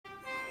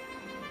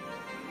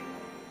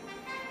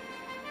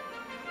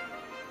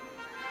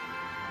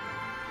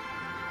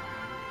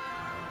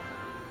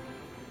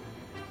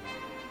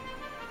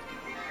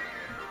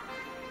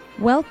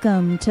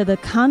Welcome to the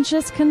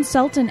Conscious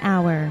Consultant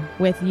Hour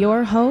with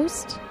your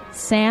host,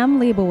 Sam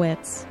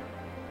Leibowitz.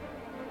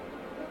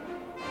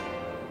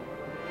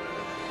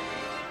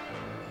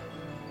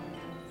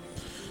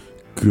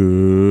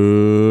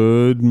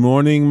 Good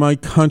morning, my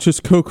conscious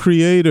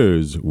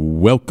co-creators.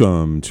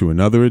 Welcome to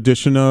another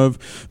edition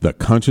of the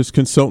Conscious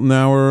Consultant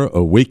Hour,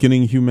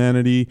 Awakening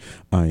Humanity.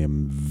 I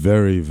am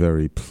very,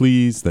 very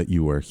pleased that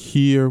you are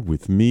here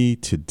with me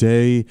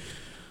today.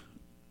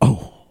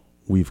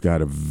 We've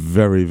got a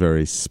very,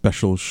 very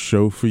special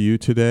show for you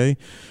today.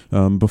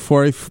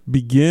 Before I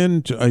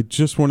begin, I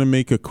just want to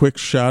make a quick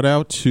shout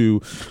out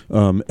to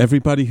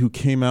everybody who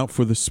came out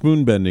for the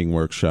spoon bending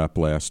workshop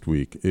last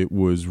week. It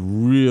was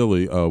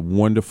really a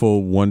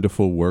wonderful,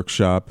 wonderful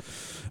workshop.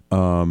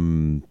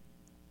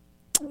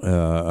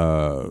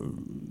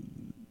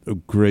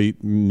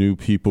 Great new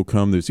people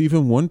come. There's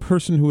even one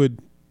person who had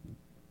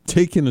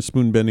taken a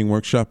spoon bending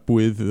workshop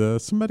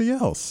with somebody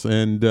else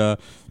and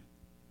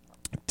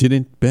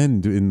didn't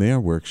bend in their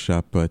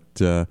workshop,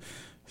 but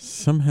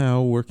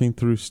somehow working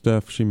through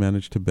stuff, she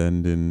managed to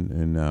bend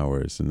in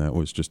ours, and that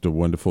was just a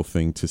wonderful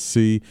thing to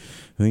see.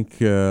 I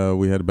think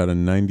we had about a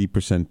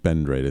 90%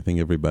 bend rate. I think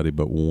everybody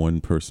but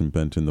one person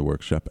bent in the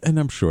workshop, and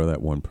I'm sure that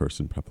one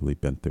person probably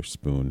bent their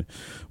spoon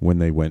when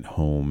they went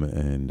home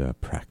and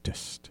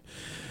practiced.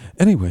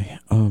 Anyway,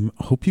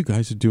 hope you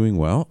guys are doing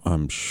well.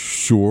 I'm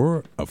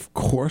sure, of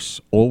course,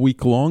 all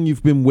week long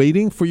you've been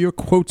waiting for your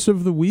quotes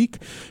of the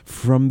week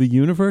from the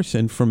universe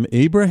and from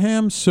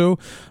Abraham. So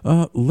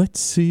let's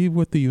see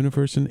what the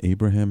universe and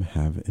Abraham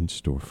have in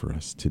store for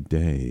us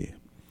today.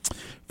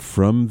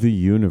 From the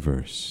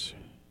universe: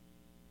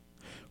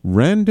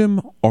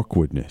 random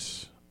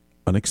awkwardness,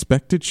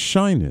 unexpected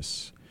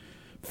shyness,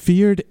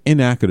 feared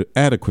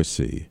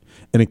inadequacy,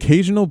 and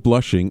occasional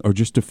blushing are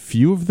just a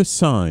few of the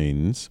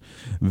signs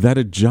that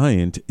a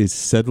giant is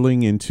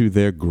settling into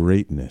their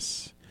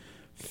greatness.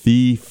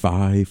 Fee,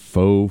 fi,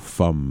 fo,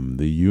 fum,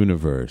 the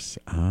universe.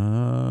 We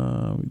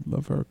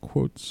love our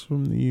quotes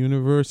from the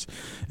universe.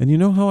 And you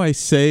know how I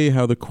say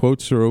how the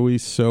quotes are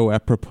always so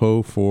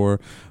apropos for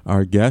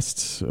our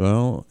guests?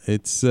 Well,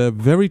 it's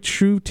very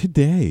true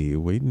today.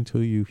 Wait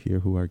until you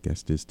hear who our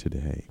guest is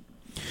today.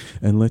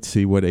 And let's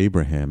see what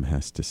Abraham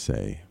has to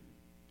say.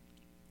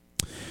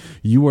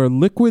 You are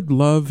liquid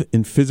love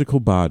in physical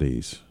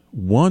bodies,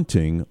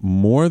 wanting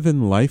more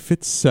than life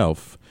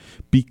itself,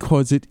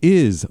 because it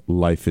is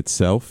life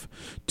itself,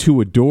 to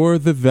adore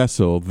the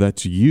vessel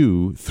that's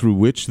you through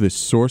which this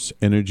source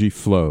energy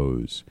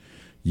flows.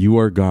 You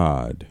are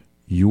God.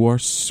 You are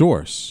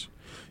source.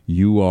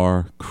 You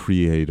are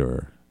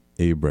creator.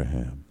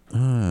 Abraham.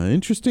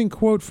 Interesting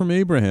quote from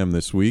Abraham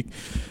this week.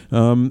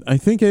 I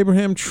think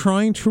Abraham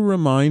trying to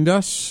remind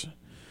us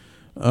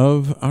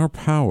of our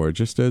power,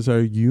 just as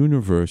our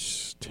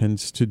universe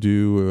tends to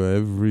do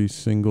every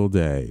single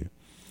day.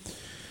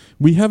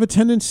 We have a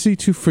tendency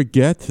to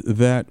forget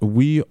that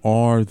we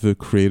are the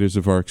creators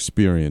of our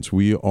experience.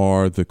 We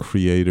are the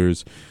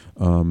creators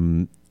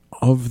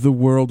of the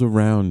world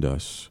around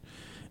us.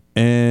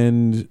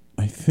 And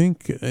I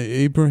think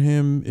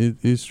Abraham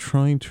is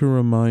trying to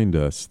remind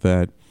us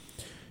that,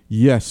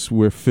 yes,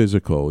 we're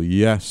physical.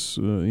 Yes,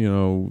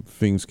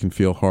 things can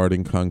feel hard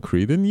and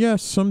concrete. And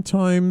yes,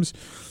 sometimes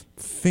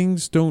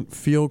things don't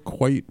feel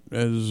quite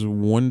as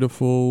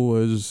wonderful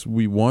as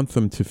we want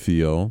them to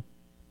feel.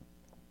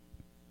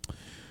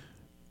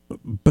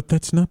 But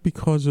that's not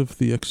because of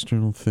the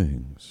external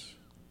things.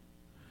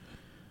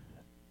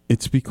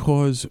 It's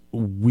because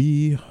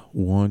we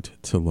want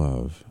to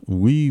love.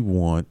 We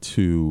want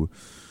to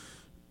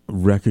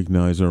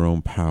recognize our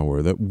own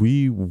power, that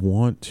we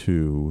want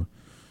to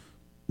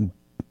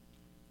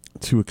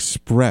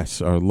express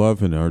our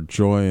love and our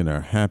joy and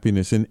our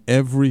happiness in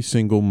every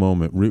single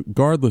moment,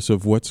 regardless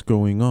of what's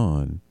going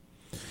on.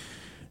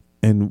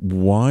 And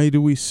why do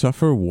we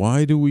suffer?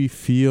 Why do we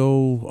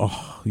feel,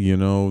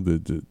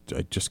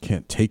 I just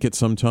can't take it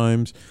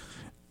sometimes?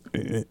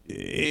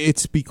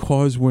 It's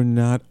because we're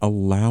not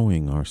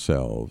allowing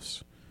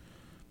ourselves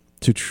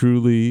to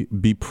truly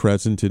be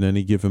present in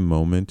any given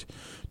moment,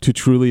 to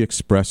truly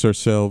express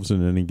ourselves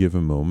in any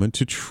given moment,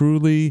 to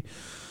truly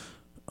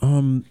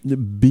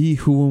be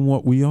who and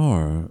what we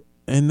are.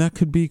 And that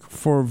could be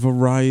for a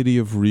variety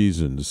of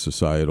reasons: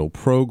 societal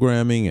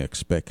programming,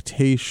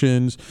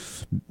 expectations,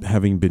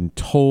 having been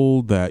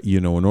told that,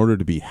 in order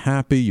to be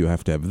happy, you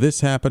have to have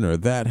this happen or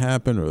that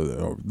happen,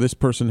 or this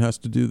person has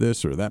to do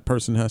this or that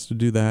person has to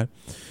do that.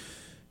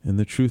 And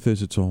the truth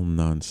is, it's all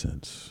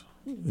nonsense.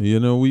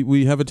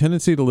 We have a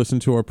tendency to listen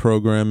to our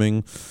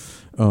programming.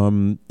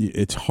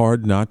 It's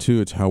hard not to.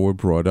 It's how we're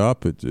brought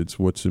up. It's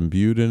what's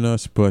imbued in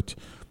us. But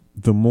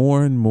the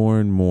more and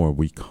more and more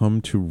we come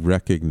to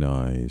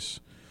recognize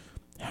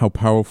how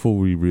powerful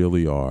we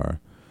really are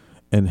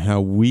and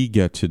how we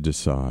get to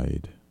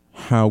decide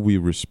how we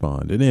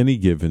respond in any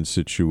given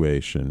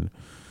situation,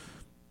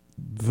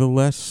 the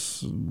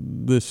less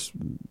this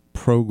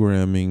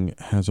programming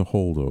has a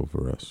hold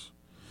over us.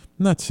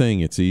 I'm not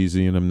saying it's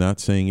easy, and I'm not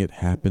saying it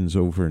happens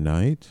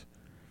overnight,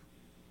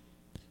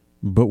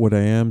 But what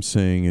I am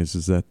saying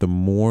is that the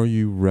more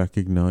you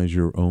recognize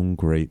your own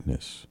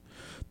greatness,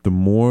 the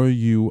more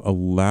you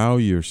allow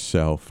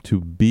yourself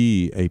to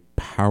be a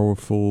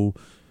powerful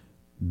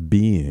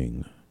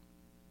being,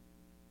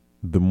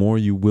 the more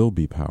you will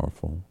be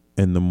powerful,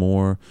 and the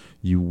more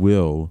you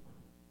will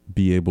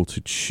be able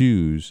to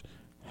choose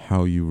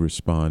how you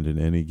respond in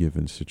any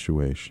given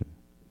situation.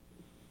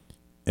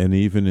 And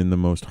even in the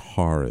most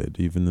horrid,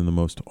 even in the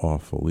most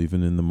awful,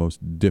 even in the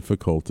most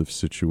difficult of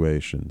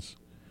situations,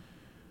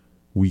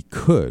 we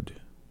could,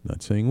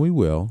 not saying we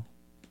will,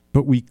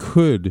 but we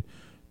could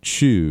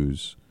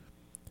choose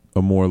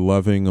a more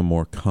loving, a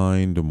more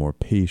kind, a more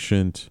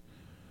patient,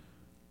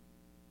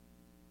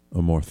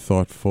 a more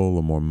thoughtful,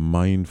 a more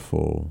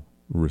mindful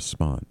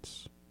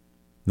response.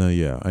 Now,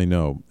 yeah, I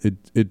know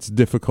it's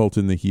difficult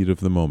in the heat of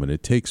the moment.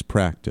 It takes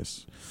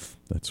practice.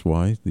 That's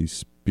why these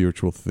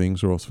spiritual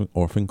things are also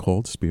often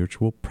called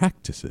spiritual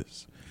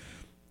practices,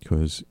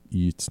 because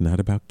it's not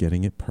about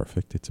getting it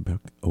perfect. It's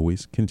about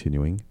always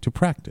continuing to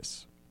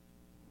practice.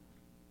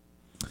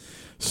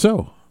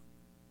 So,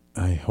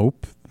 I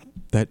hope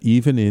that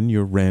even in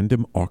your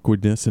random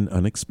awkwardness and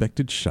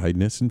unexpected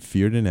shyness and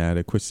feared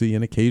inadequacy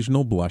and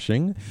occasional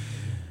blushing,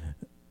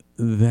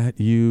 that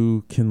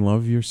you can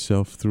love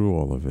yourself through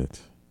all of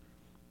it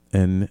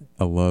and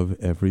love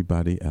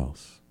everybody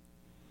else.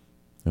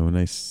 And when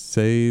I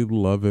say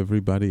love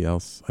everybody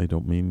else, I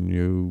don't mean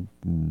you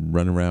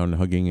run around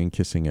hugging and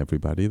kissing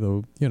everybody,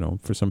 though,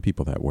 for some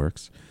people that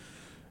works.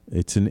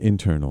 It's an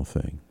internal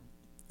thing.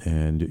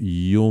 And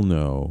you'll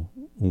know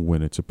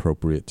when it's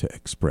appropriate to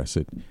express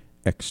it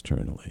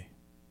externally.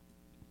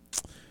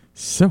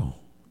 So,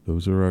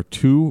 those are our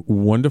two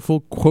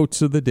wonderful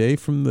quotes of the day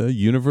from the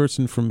universe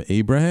and from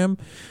Abraham.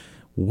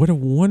 What a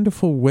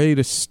wonderful way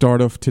to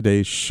start off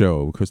today's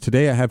show, because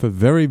today I have a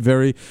very,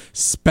 very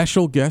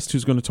special guest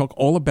who's going to talk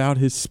all about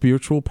his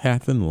spiritual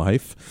path in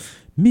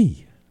life.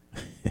 Me.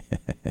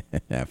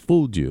 I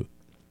fooled you.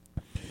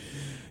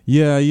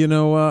 Yeah,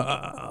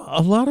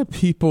 a lot of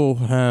people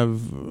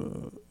have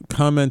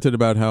commented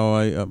about how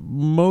I,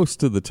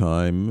 most of the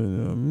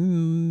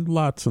time,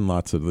 lots and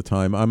lots of the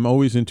time, I'm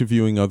always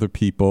interviewing other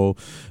people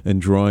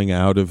and drawing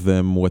out of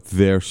them what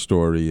their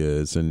story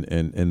is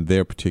and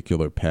their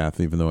particular path,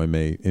 even though I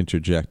may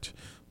interject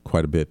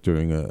quite a bit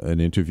during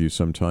an interview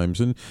sometimes.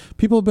 And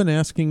people have been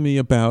asking me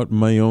about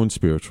my own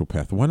spiritual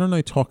path. Why don't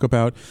I talk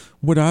about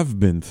what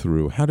I've been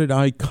through? How did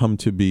I come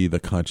to be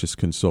the conscious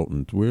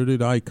consultant? Where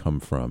did I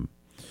come from?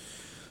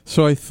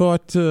 So I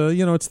thought,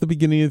 it's the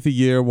beginning of the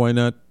year. Why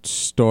not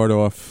start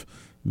off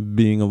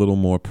being a little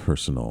more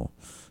personal?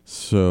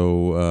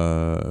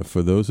 So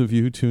for those of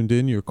you who tuned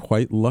in, you're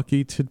quite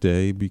lucky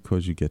today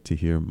because you get to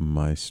hear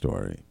my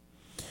story.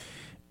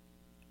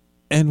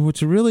 And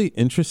what's really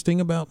interesting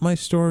about my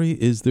story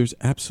is there's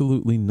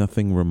absolutely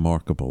nothing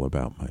remarkable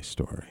about my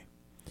story.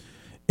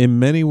 In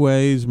many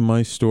ways,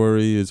 my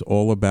story is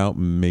all about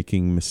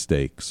making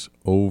mistakes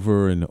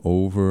over and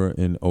over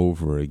and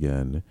over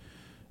again,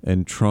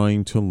 and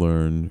trying to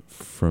learn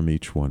from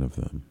each one of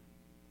them.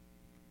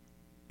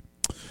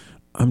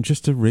 I'm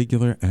just a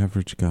regular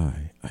average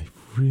guy. I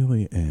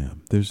really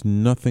am. There's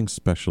nothing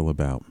special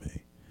about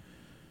me.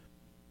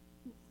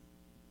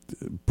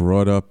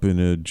 Brought up in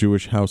a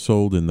Jewish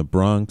household in the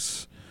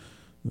Bronx,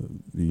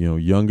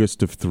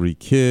 youngest of 3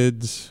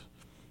 kids.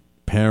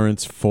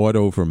 Parents fought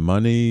over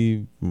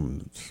money.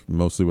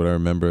 Mostly what I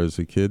remember as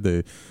a kid.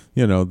 There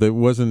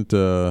wasn't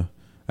a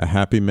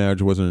happy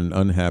marriage, wasn't an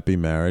unhappy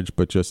marriage,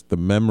 but just the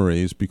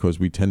memories, because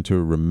we tend to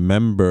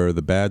remember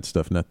the bad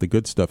stuff, not the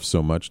good stuff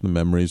so much. The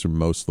memories are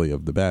mostly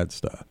of the bad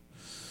stuff.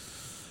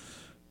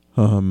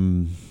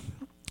 And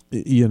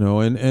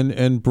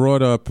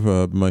brought up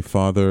my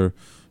father,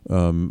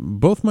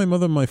 both my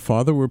mother and my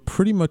father were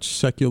pretty much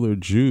secular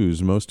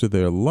Jews most of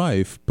their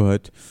life,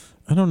 but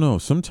I don't know,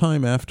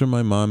 sometime after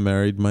my mom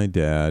married my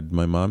dad,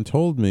 my mom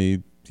told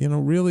me,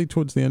 really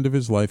towards the end of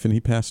his life, and he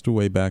passed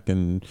away back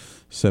in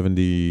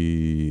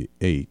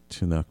 78,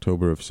 in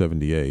October of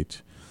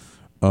 78,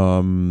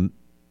 that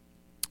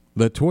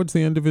towards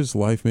the end of his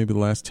life, maybe the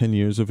last 10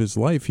 years of his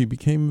life, he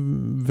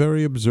became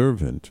very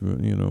observant,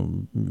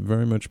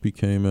 very much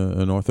became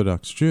an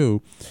Orthodox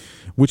Jew,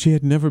 which he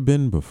had never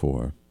been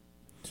before.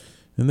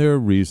 And there are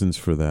reasons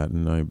for that,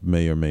 and I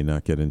may or may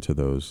not get into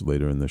those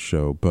later in the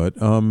show, but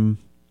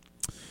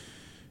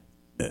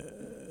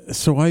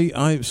So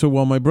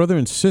while my brother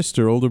and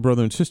sister, older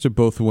brother and sister,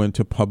 both went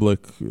to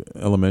public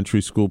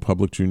elementary school,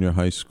 public junior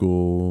high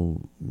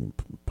school,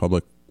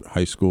 public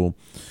high school,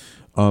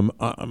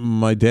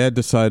 my dad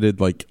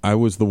decided I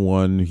was the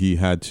one he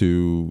had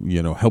to,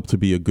 help to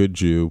be a good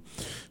Jew.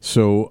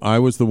 So I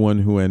was the one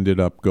who ended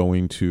up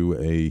going to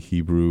a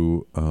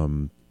Hebrew,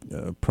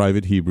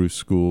 private Hebrew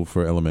school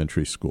for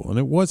elementary school. And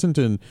it wasn't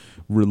a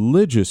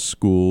religious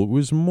school. It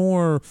was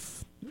more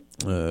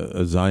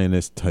a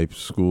Zionist type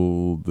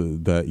school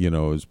that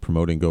is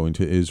promoting going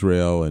to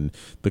Israel, and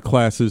the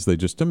classes,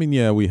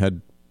 we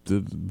had,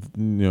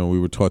 we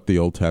were taught the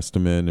Old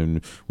Testament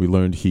and we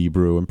learned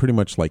Hebrew, and pretty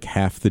much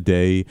half the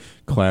day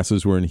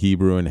classes were in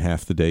Hebrew and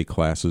half the day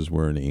classes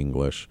were in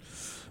English.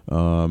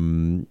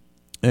 And,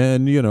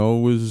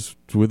 was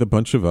with a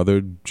bunch of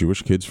other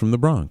Jewish kids from the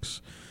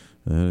Bronx.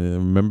 I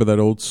remember that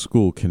old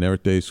school,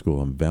 Kinneret Day School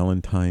on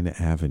Valentine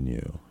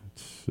Avenue.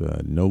 It's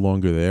no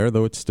longer there,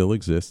 though it still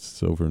exists.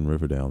 It's over in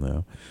Riverdale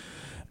now.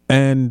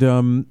 And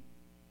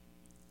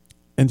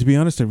to be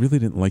honest, I really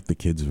didn't like the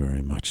kids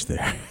very much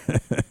there.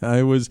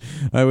 I was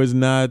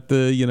not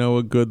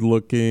a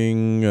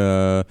good-looking,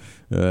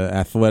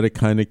 athletic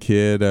kind of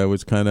kid. I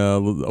was kind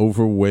of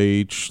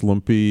overweight,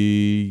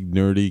 schlumpy,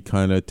 nerdy,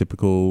 kind of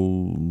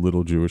typical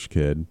little Jewish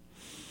kid.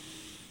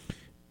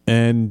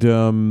 And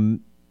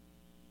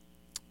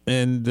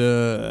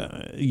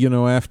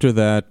after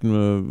that,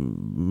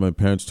 my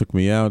parents took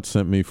me out,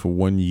 sent me for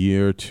 1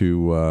 year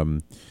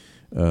to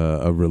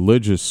a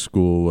religious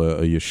school,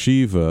 a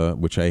yeshiva,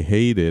 which I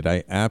hated.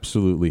 I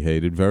absolutely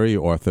hated. Very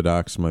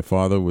orthodox. My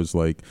father was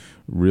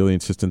really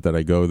insistent that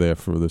I go there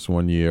for this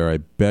 1 year. I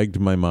begged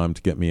my mom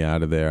to get me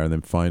out of there, and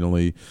then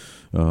finally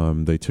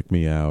they took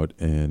me out,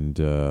 and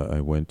I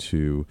went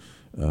to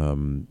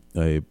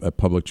a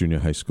public junior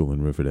high school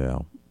in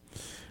Riverdale.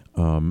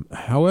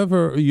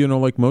 However,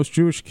 like most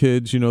Jewish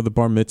kids, the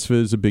bar mitzvah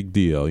is a big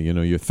deal.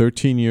 You're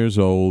 13 years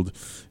old.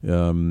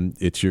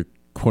 It's your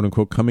quote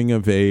unquote coming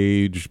of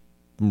age.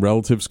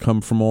 Relatives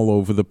come from all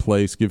over the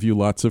place, give you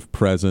lots of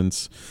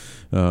presents.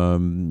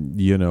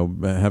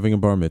 Having a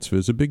bar mitzvah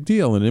is a big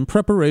deal. And in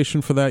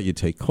preparation for that, you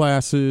take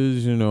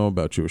classes,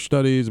 about Jewish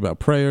studies, about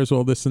prayers,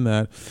 all this and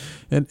that.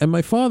 And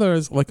my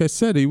father, like I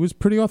said, he was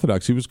pretty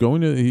orthodox. He was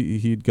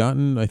he'd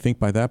gotten, I think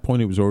by that point,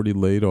 he was already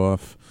laid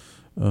off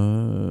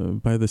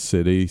by the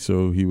city,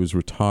 so he was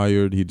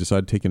retired. He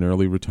decided to take an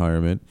early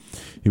retirement.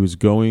 He was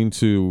going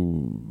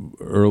to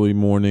early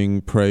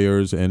morning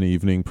prayers and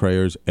evening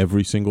prayers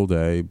every single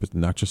day, but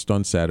not just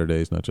on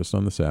Saturdays, not just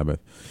on the Sabbath.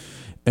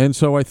 And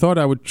so I thought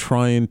I would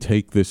try and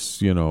take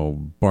this,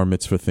 bar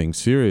mitzvah thing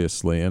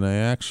seriously, and I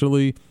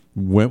actually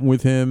went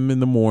with him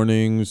in the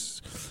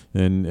mornings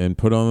and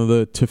put on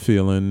the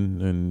tefillin.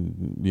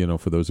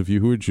 And, for those of you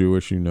who are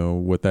Jewish, you know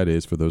what that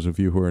is. For those of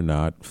you who are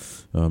not,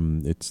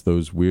 it's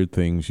those weird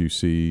things you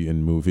see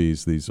in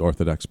movies, these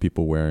Orthodox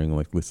people wearing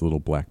this little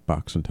black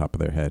box on top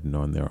of their head, and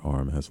on their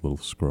arm has a little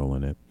scroll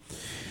in it.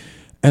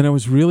 And I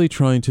was really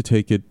trying to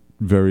take it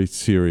very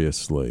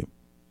seriously.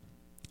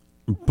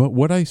 But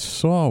what I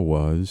saw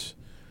was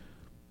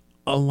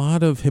a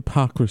lot of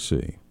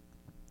hypocrisy.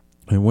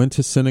 I went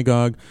to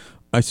synagogue.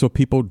 I saw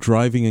people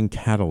driving in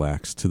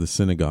Cadillacs to the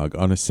synagogue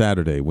on a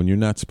Saturday when you're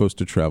not supposed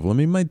to travel. I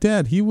mean, my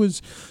dad, he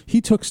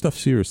took stuff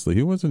seriously.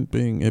 He wasn't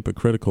being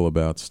hypocritical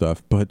about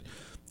stuff, but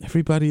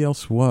everybody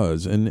else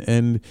was.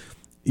 And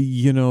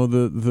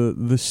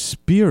the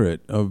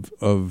spirit of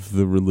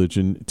the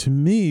religion, to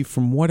me,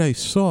 from what I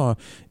saw,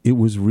 it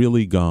was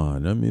really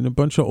gone. I mean, a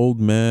bunch of old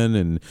men,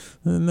 and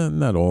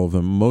not all of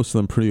them, most of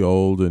them pretty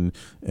old, and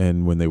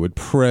when they would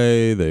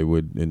pray, they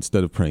would,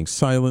 instead of praying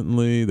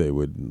silently, they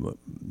would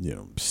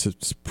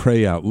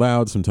pray out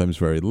loud, sometimes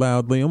very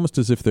loudly, almost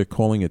as if they're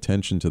calling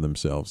attention to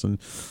themselves. And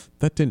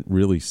that didn't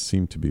really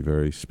seem to be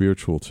very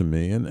spiritual to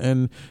me.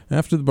 And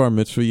after the bar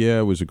mitzvah,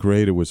 it was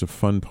it was a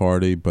fun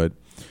party, but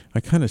I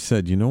kind of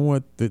said, you know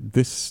what,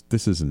 this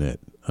isn't it.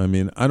 I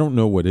mean, I don't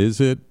know what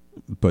is it,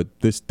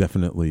 but this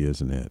definitely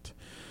isn't it.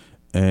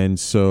 And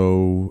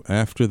so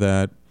after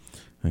that,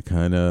 I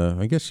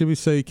guess you would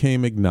say,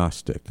 came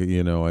agnostic. I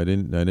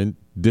didn't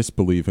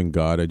disbelieve in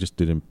God. I just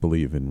didn't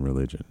believe in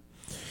religion.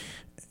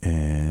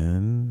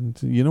 And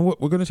you know what?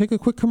 We're going to take a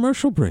quick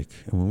commercial break.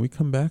 And when we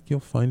come back, you'll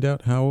find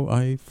out how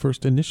I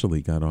first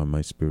initially got on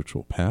my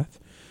spiritual path.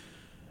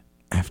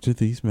 After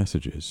these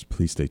messages,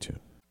 please stay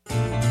tuned.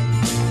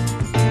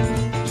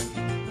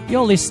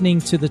 You're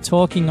listening to the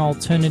Talking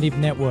Alternative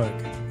Network.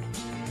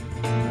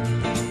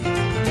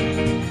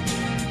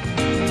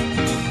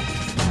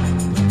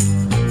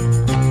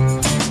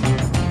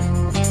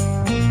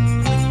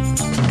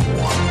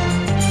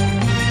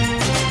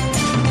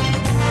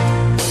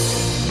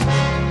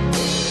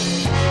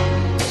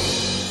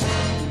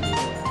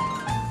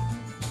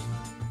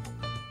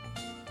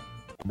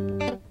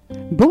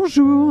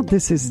 Bonjour,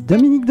 this is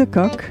Dominique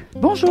Decoq.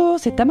 Bonjour,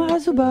 c'est Tamara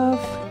Zuboff.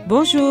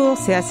 Bonjour,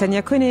 c'est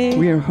Asania Kone.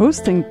 We are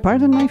hosting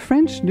Pardon My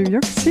French, New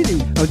York City.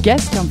 Our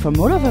guests come from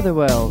all over the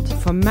world.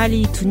 From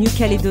Mali to New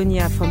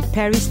Caledonia, from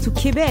Paris to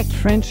Quebec.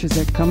 French is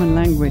a common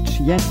language,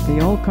 yet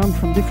they all come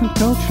from different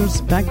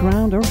cultures,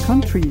 background, or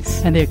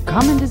countries. And their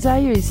common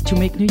desire is to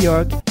make New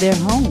York their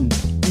home.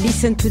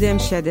 Listen to them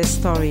share their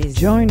stories.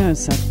 Join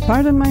us at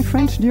Pardon My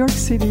French, New York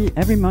City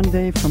every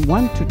Monday from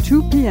 1 to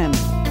 2 p.m.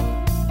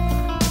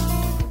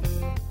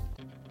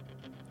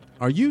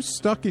 Are you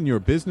stuck in your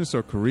business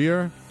or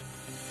career?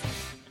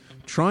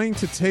 Trying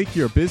to take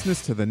your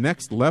business to the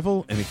next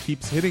level and it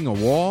keeps hitting a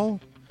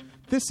wall?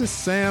 This is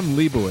Sam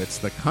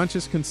Leibowitz, the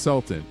Conscious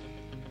Consultant.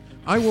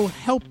 I will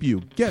help you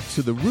get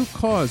to the root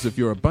cause of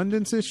your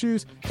abundance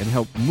issues and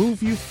help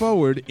move you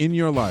forward in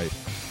your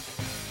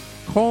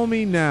life. Call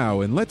me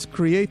now and let's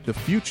create the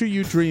future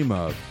you dream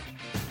of.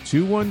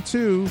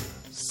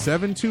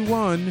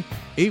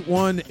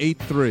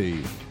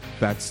 212-721-8183.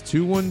 That's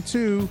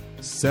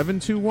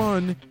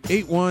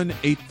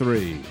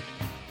 212-721-8183.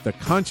 The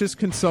Conscious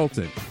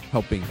Consultant,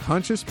 helping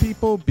conscious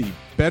people be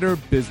better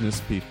business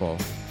people.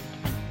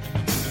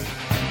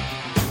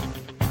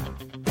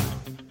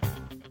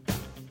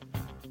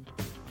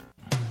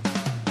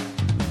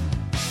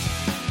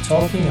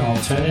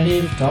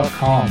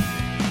 TalkingAlternative.com.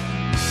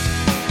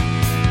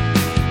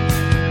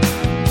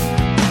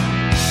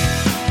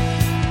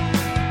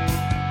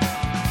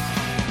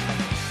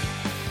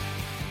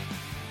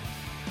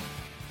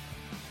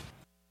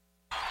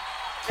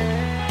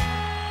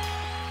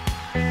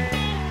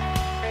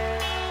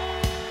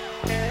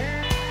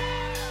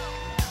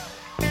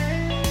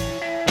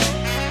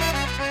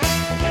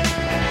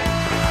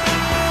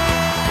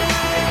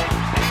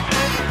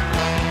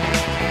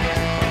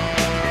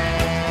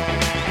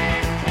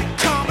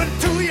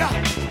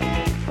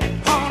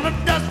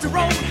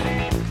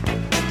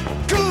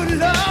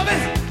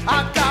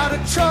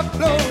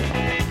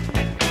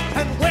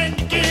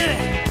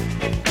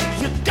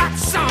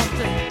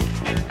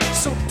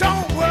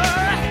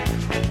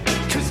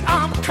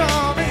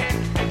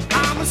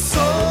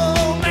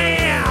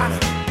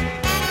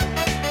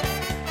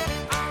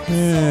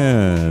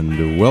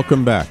 And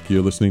welcome back.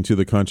 You're listening to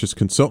the Conscious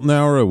Consultant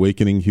Hour,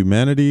 Awakening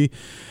Humanity.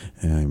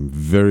 I'm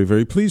very,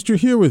 very pleased you're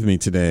here with me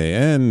today.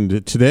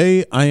 And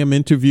today I am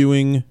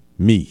interviewing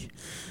me.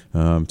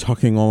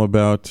 Talking all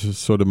about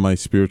sort of my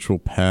spiritual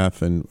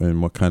path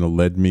and what kind of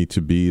led me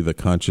to be the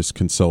Conscious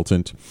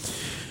Consultant.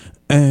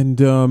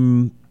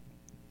 And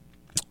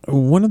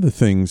one of the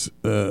things,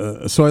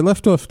 so I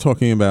left off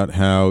talking about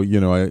how,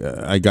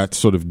 I got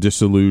sort of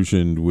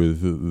disillusioned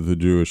with the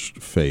Jewish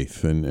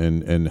faith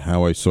and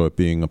how I saw it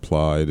being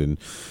applied and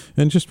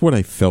just what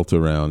I felt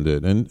around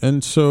it.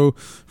 And so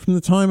from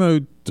the time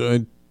I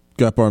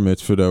got bar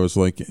mitzvahed, I was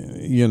like,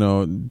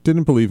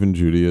 didn't believe in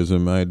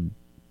Judaism. I had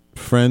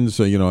friends,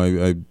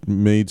 I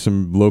made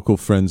some local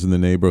friends in the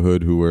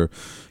neighborhood who were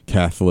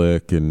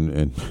Catholic,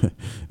 and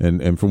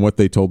from what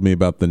they told me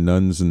about the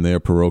nuns in their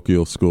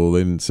parochial school, they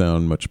didn't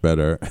sound much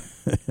better.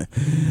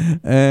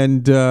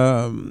 And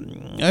I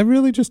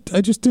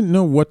just didn't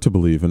know what to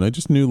believe in. I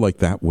just knew like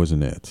that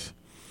wasn't it.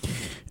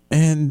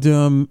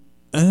 And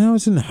I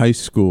was in high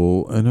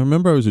school, and I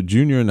remember I was a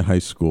junior in high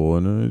school,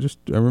 and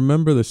I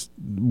remember this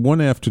one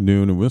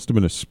afternoon. It must have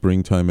been a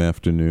springtime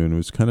afternoon. It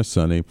was kind of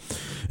sunny,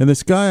 and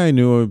this guy I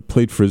knew, I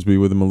played frisbee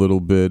with him a little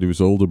bit. He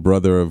was older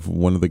brother of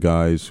one of the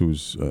guys who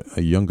was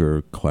a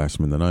younger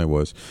classman than I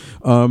was.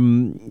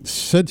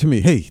 Said to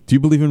me, "Hey, do you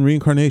believe in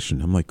reincarnation?"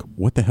 I'm like,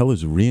 "What the hell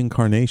is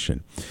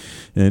reincarnation?"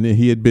 And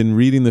he had been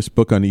reading this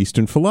book on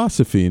Eastern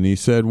philosophy, and he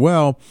said,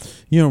 well,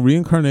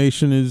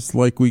 reincarnation is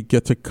like we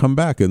get to come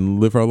back and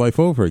live our life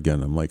over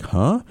again. I'm like,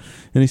 huh?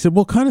 And he said,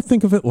 well, kind of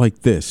think of it like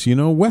this.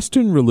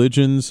 Western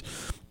religions,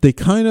 they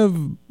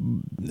believe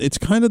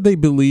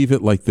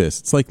it like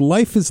this. It's like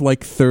life is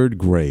like third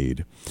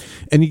grade,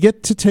 and you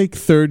get to take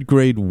third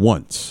grade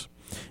once.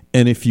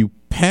 And if you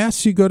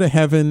pass, you go to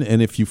heaven,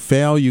 and if you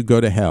fail, you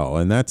go to hell,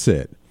 and that's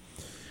it.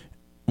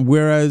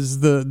 Whereas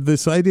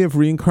this idea of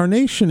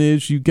reincarnation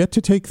is you get to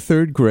take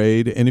third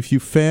grade, and if you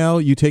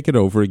fail, you take it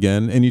over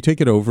again, and you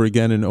take it over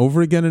again, and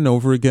over again, and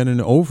over again,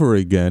 and over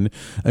again,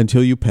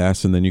 until you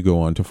pass, and then you go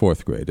on to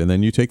fourth grade. And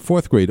then you take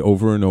fourth grade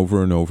over and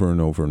over and over and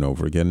over and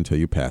over again until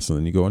you pass, and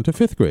then you go on to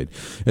fifth grade,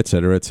 et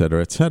cetera, et cetera,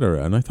 et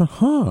cetera. And I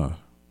thought,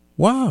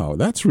 wow,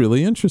 that's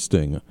really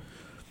interesting.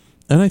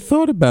 And I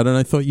thought about it, and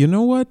I thought, you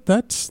know what?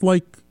 That's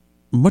like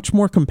much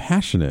more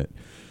compassionate.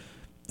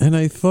 And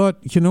I thought,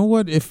 you know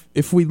what,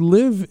 if we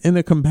live in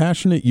a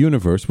compassionate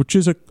universe, which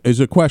is a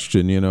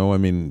question,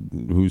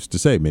 who's to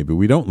say? Maybe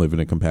we don't live in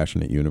a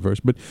compassionate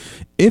universe. But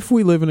if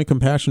we live in a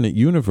compassionate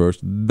universe,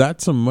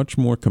 that's a much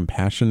more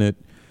compassionate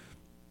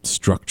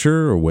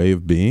structure or way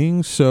of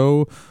being.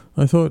 So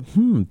I thought,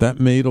 that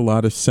made a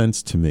lot of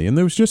sense to me. And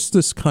there was just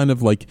this kind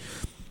of like,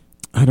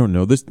 I don't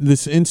know,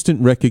 this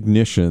instant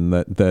recognition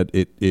that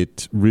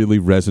it really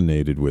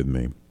resonated with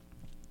me.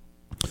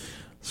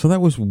 So that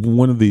was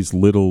one of these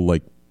little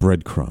like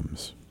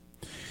breadcrumbs.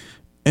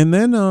 And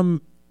then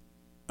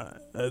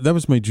that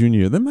was my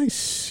junior year. Then my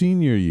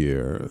senior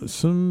year,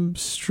 some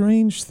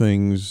strange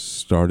things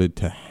started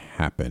to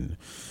happen.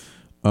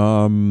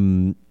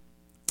 An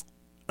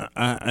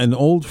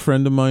old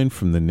friend of mine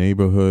from the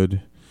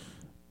neighborhood,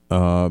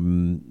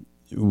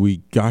 we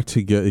got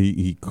together.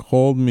 He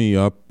called me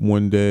up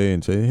one day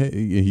and said,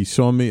 hey, he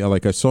saw me,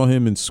 like I saw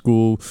him in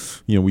school.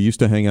 We used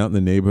to hang out in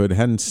the neighborhood.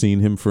 Hadn't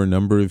seen him for a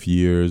number of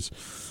years.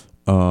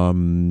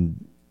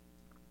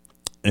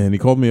 And he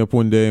called me up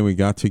one day, and we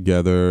got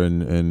together,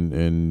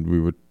 and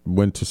we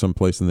went to some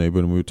place in the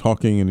neighborhood, and we were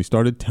talking, and he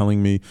started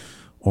telling me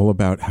all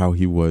about how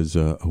he was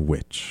a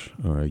witch,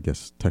 or I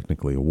guess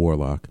technically a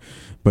warlock,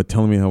 but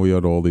telling me how he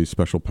had all these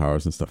special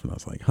powers and stuff. And I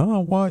was like,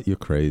 what? You're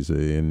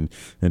crazy. And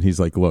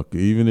he's like, look,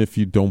 even if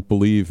you don't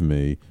believe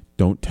me,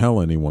 don't tell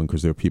anyone,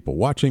 because there are people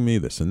watching me,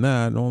 this and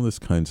that, and all this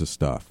kinds of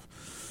stuff.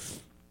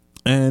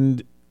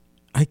 And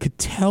I could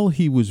tell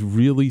he was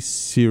really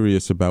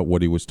serious about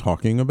what he was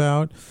talking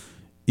about.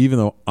 Even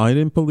though I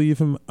didn't believe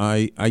him,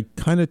 I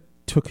kind of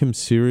took him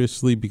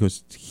seriously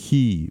because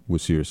he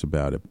was serious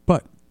about it.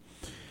 But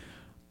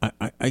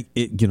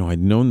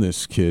I'd known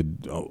this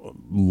kid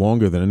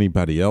longer than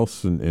anybody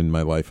else in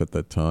my life at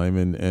that time,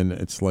 and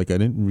it's like I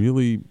didn't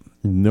really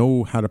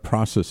know how to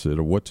process it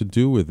or what to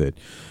do with it.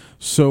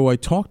 So I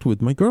talked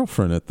with my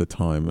girlfriend at the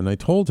time, and I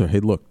told her, hey,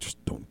 look,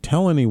 just don't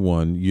tell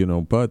anyone,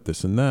 but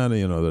this and that,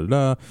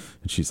 da.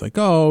 And she's like,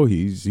 oh,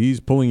 he's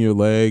pulling your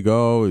leg.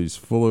 Oh, he's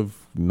full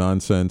of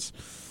nonsense.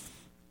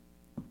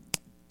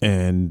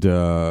 And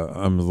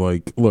I'm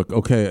like, look,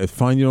 okay,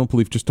 fine, you don't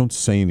believe, just don't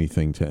say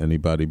anything to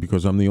anybody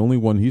because I'm the only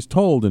one he's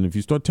told. And if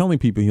you start telling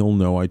people, he'll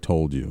know I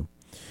told you.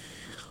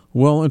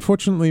 Well,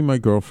 unfortunately, my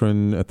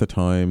girlfriend at the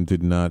time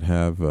did not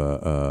have,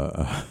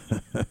 was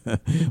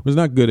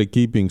not good at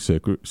keeping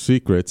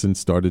secrets and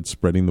started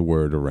spreading the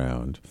word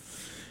around.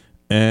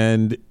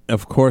 And,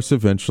 of course,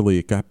 eventually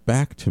it got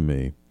back to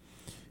me.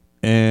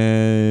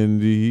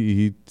 And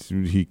he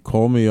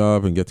called me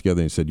up and get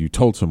together and he said, you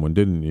told someone,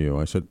 didn't you?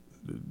 I said,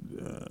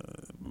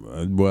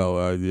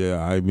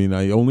 yeah, I mean,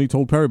 I only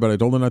told Perry, but I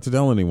told her not to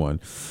tell anyone.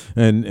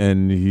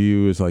 And he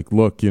was like,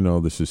 look,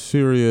 this is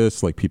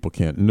serious. Like, people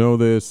can't know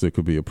this. There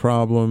could be a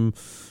problem.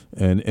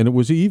 And it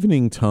was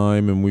evening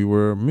time, and we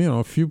were,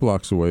 a few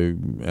blocks away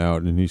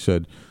out. And he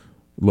said,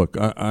 look,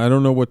 I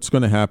don't know what's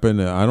going to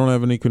happen. I don't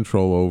have any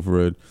control over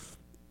it.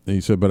 And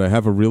he said, but I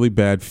have a really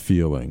bad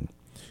feeling.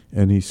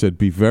 And he said,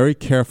 be very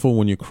careful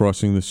when you're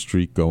crossing the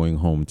street going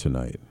home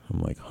tonight. I'm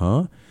like,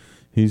 huh?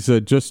 He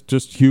said, just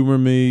humor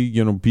me,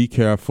 be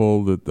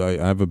careful that I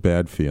have a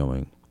bad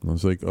feeling. I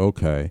was like,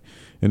 okay.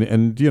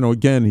 And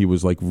again, he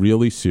was like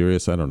really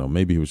serious. I don't know,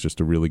 maybe he was just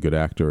a really good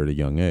actor at a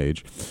young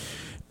age.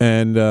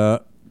 And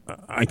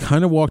I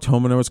kind of walked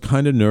home and I was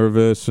kind of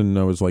nervous and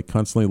I was like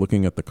constantly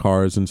looking at the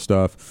cars and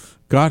stuff.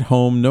 Got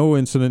home, no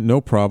incident, no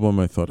problem.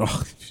 I thought,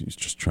 oh, he's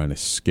just trying to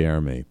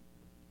scare me.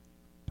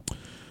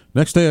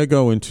 Next day I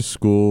go into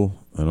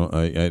school.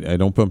 I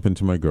don't bump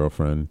into my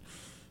girlfriend.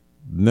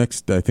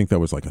 Next, I think that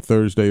was like a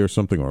Thursday or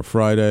something, or a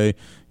Friday.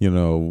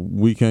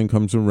 Weekend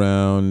comes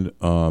around.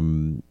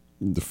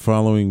 The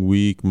following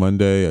week,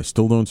 Monday, I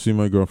still don't see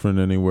my girlfriend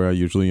anywhere. I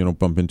usually,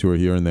 bump into her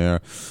here and there.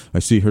 I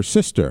see her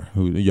sister,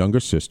 a younger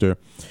sister,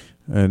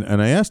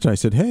 and I asked her. I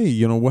said,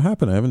 "Hey, what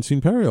happened? I haven't seen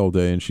Perry all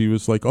day." And she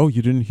was like, "Oh,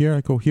 you didn't hear?" I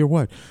go, "Hear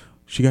what?"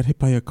 She got hit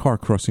by a car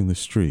crossing the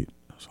street.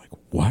 I was like,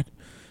 "What?"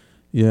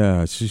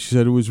 Yeah, she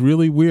said it was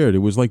really weird. It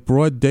was like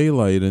broad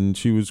daylight, and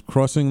she was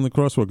crossing the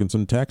crosswalk, and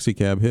some taxi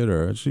cab hit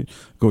her. She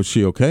goes,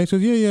 "She okay?" She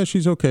says, "Yeah,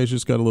 she's okay.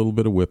 She's got a little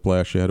bit of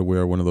whiplash. She had to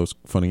wear one of those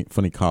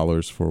funny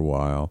collars for a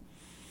while."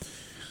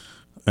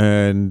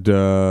 And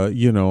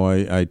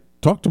I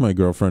talked to my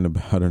girlfriend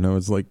about it, and I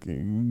was like,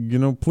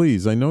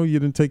 please, I know you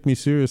didn't take me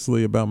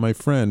seriously about my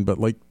friend, but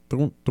like,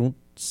 don't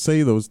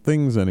say those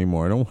things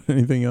anymore. I don't want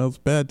anything else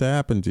bad to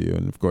happen to you.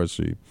 And of course,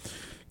 she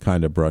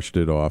kind of brushed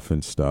it off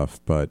and stuff,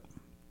 but.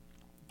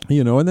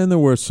 And then there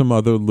were some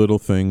other little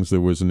things. There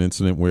was an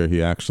incident where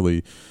he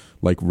actually,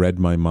 like, read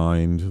my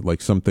mind, like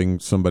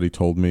somebody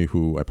told me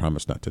who I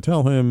promised not to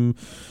tell him.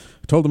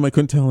 I told him I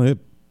couldn't tell him.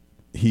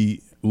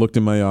 He looked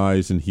in my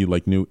eyes and he,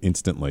 like, knew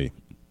instantly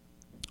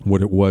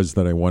what it was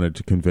that I wanted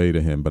to convey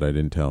to him, but I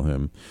didn't tell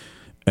him.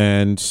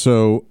 And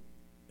so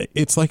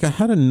it's like I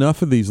had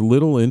enough of these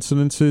little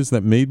incidences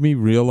that made me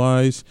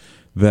realize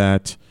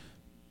that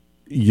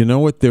you know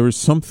what? There is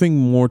something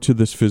more to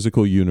this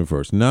physical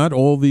universe. Not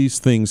all these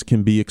things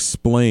can be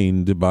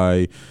explained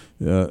by,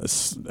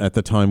 at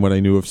the time, what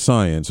I knew of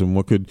science, and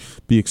what could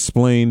be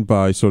explained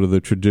by sort of the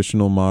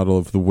traditional model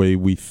of the way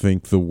we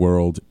think the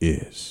world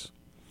is.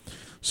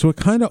 So it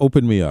kind of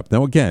opened me up.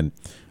 Now, again,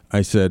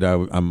 I said I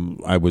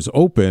was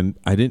open.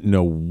 I didn't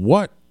know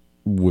what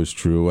was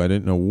true. I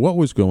didn't know what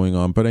was going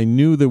on, but I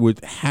knew there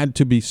had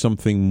to be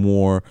something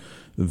more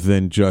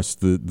than just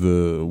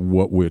the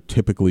what we're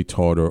typically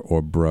taught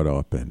or brought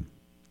up in.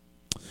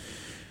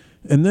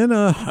 And then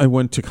I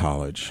went to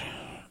college.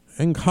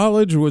 And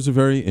college was a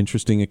very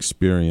interesting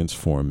experience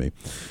for me.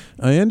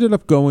 I ended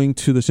up going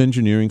to this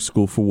engineering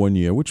school for 1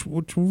 year, which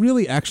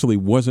really actually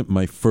wasn't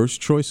my first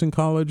choice in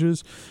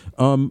colleges,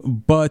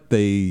 but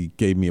they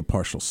gave me a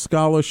partial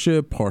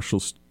scholarship,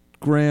 partial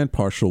grant,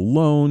 partial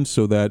loan,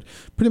 so that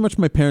pretty much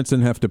my parents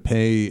didn't have to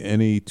pay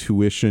any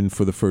tuition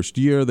for the first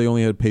year. They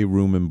only had to pay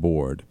room and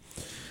board.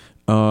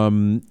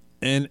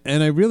 And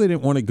I really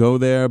didn't want to go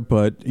there,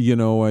 but,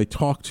 I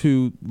talked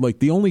to, like,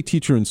 the only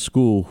teacher in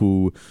school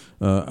who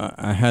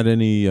I had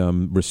any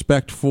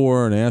respect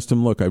for, and I asked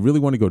him, look, I really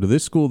want to go to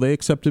this school. They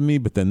accepted me,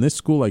 but then this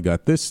school I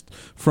got this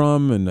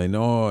from, and I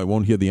know I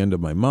won't hear the end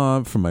of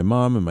from my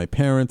mom and my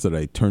parents that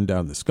I turned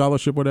down the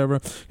scholarship, whatever.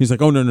 He's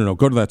like, oh, no,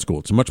 go to that school.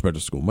 It's a much better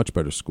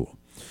school.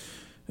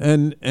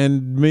 And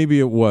maybe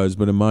it was,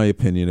 but in my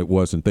opinion, it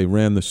wasn't. They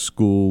ran the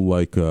school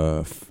like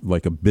a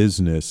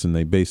business, and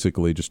they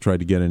basically just tried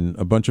to get in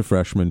a bunch of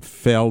freshmen,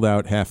 failed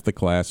out half the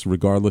class,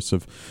 regardless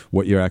of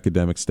what your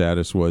academic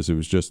status was. It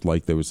was just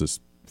like there was this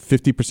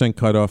 50%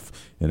 cutoff,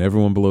 and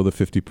everyone below the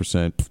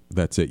 50%,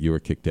 that's it. You were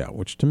kicked out,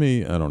 which to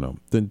me, I don't know,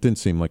 didn't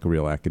seem like a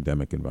real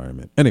academic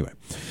environment. Anyway,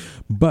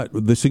 but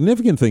the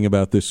significant thing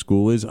about this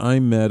school is I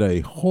met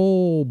a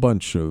whole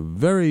bunch of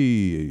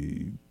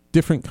very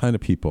different kind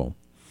of people.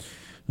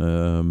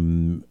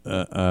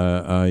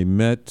 I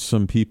met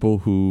some people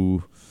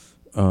who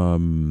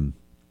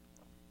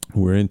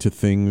were into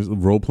things,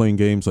 role-playing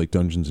games like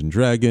Dungeons and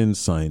Dragons,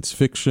 science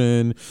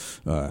fiction,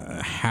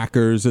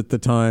 hackers at the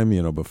time,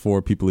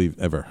 before people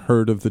ever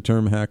heard of the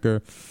term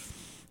hacker.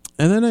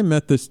 And then I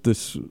met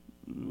this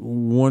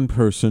one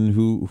person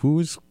who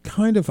was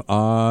kind of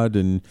odd,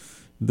 and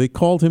they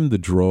called him the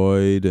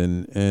droid,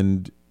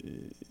 and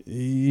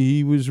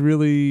he was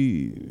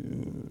really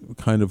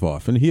kind of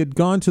off. And he had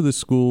gone to the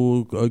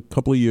school a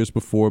couple of years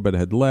before, but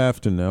had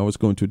left, and now was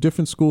going to a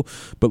different school,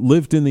 but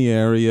lived in the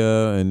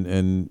area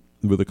and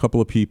with a couple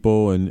of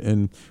people, and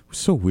it was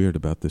so weird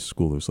about this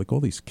school. It was like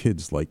all these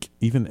kids, like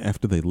even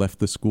after they left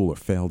the school or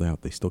failed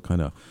out, they still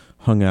kind of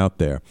hung out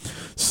there.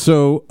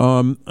 So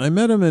I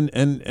met him,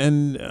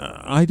 and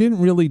I didn't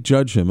really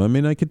judge him. I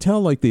mean, I could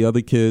tell like the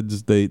other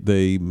kids, they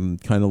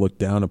kind of looked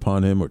down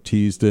upon him or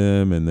teased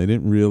him, and they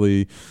didn't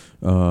really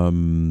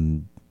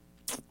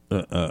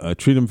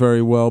treat him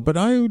very well, but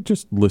I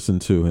just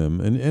listened to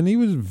him, and he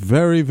was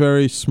very,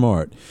 very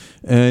smart.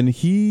 And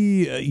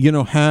he,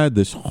 had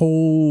this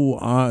whole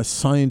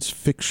science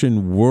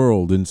fiction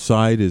world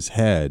inside his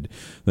head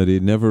that he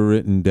had never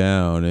written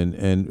down,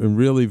 and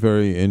really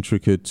very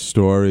intricate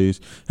stories.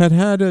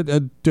 Had a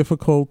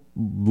difficult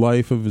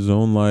life of his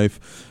own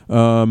life,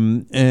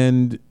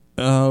 and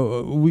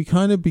we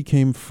kind of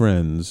became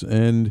friends.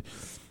 And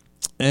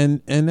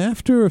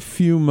after a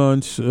few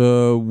months,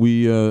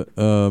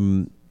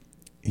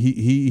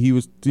 He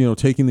was,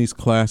 taking these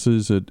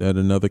classes at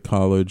another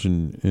college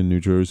in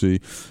New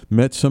Jersey,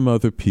 met some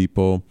other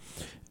people,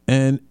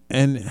 and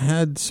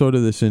had sort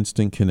of this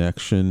instant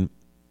connection,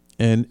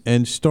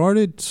 and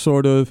started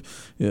sort of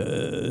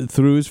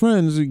through his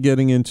friends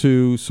getting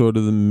into sort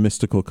of the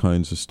mystical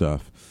kinds of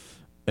stuff,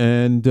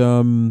 and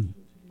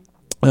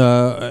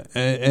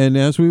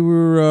as we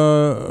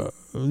were,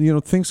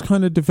 things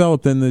kind of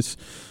developed. And this,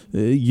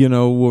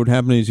 what would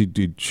happen is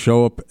he'd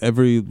show up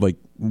every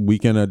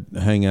weekend. I'd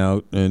hang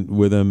out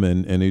with him,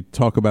 and he'd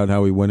talk about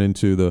how he went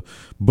into the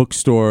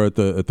bookstore at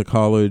the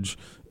college,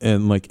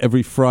 and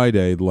every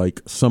Friday,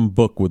 some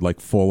book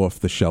would fall off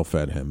the shelf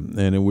at him,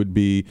 and it would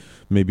be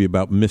maybe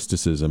about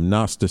mysticism,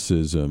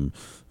 Gnosticism,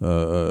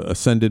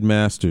 ascended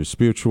masters,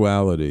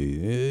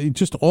 spirituality,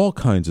 just all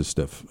kinds of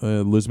stuff.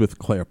 Elizabeth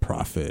Clare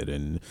Prophet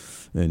and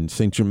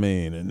Saint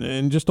Germain,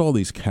 and just all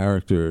these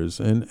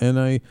characters, and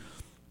I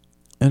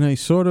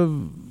sort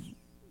of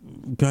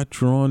got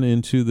drawn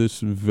into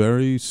this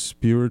very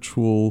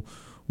spiritual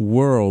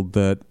world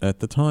that at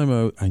the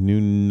time I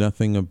knew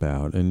nothing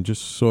about, and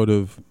just sort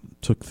of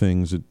took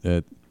things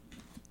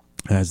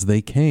as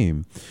they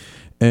came.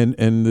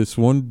 And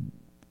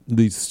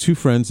these two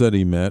friends that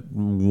he met,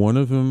 one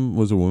of them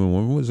was a woman,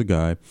 one was a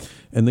guy,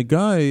 and the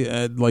guy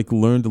had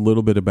learned a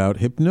little bit about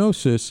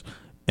hypnosis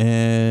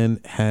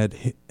and had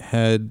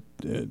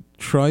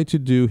tried to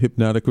do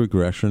hypnotic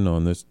regression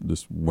on this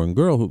one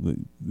girl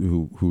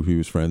who he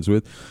was friends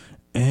with.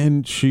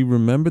 And she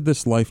remembered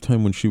this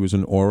lifetime when she was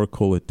an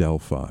oracle at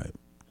Delphi.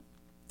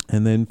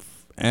 And then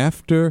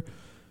after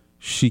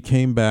she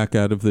came back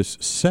out of this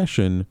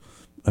session,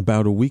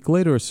 about a week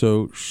later or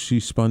so, she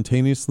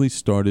spontaneously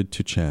started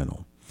to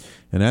channel.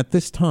 And at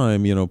this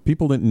time,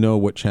 people didn't know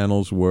what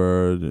channels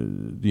were.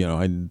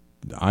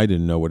 I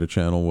didn't know what a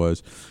channel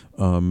was,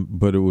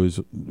 but it was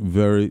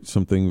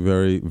something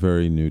very,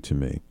 very new to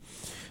me.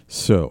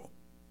 So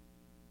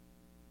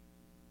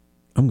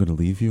I'm going to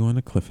leave you on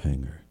a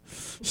cliffhanger.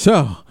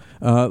 So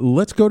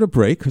let's go to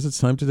break, because it's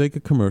time to take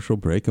a commercial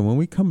break. And when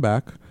we come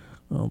back,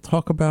 I'll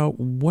talk about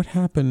what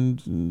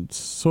happened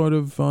sort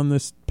of on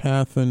this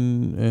path,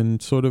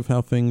 and sort of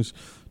how things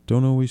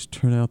don't always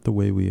turn out the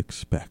way we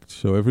expect.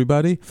 So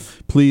everybody,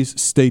 please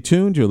stay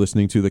tuned. You're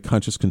listening to the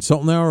Conscious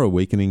Consultant Hour,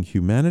 Awakening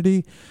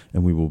Humanity,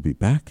 and we will be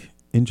back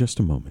in just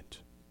a moment.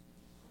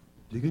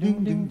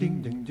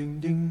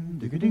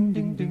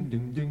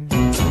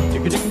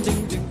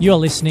 You're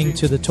listening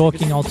to the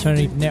Talking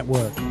Alternative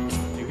Network.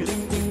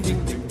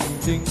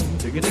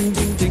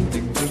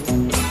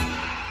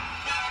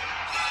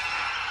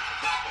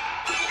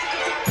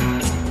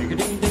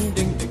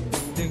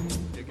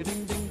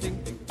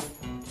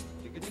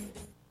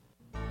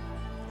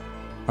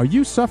 Are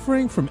you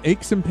suffering from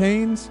aches and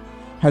pains?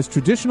 Has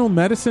traditional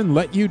medicine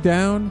let you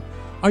down?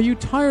 Are you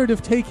tired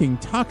of taking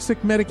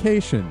toxic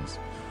medications?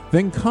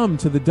 Then come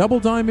to the Double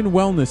Diamond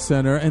Wellness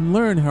Center and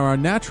learn how our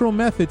natural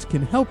methods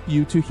can help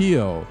you to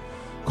heal.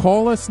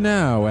 Call us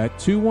now at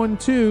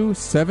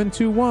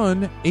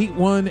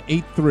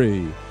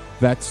 212-721-8183.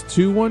 That's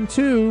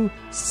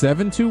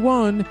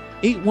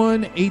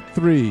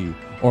 212-721-8183.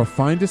 Or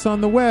find us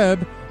on the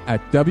web at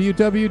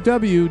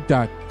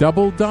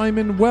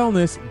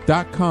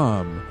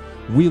www.doublediamondwellness.com.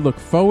 We look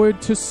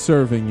forward to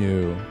serving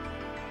you.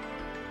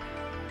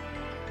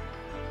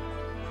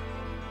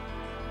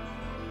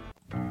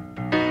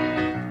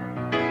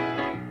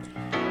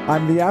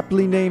 I'm the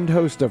aptly named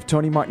host of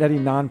Tony Martignetti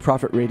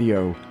Nonprofit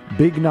Radio.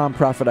 Big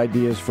nonprofit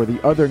ideas for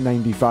the other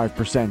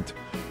 95%.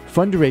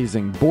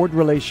 Fundraising, board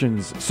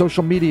relations,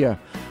 social media.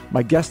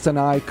 My guests and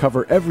I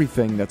cover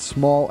everything that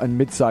small and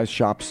mid-sized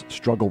shops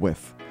struggle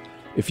with.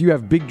 If you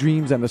have big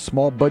dreams and a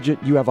small budget,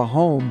 you have a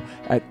home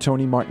at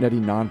Tony Martignetti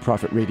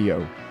Nonprofit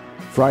Radio.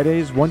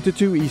 Fridays 1 to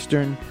 2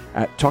 Eastern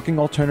at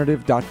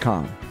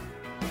talkingalternative.com.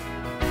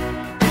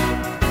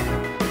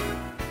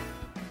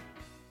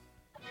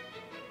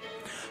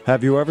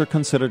 Have you ever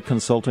considered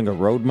consulting a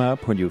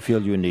roadmap when you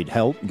feel you need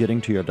help getting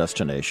to your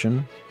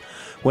destination?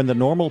 When the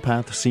normal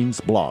path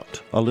seems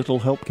blocked, a little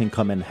help can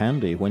come in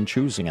handy when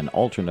choosing an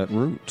alternate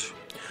route.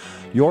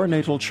 Your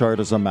natal chart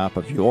is a map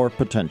of your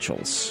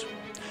potentials.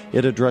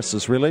 It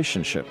addresses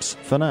relationships,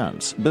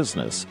 finance,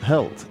 business,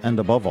 health, and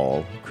above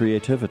all,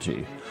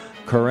 creativity.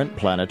 Current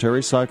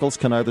planetary cycles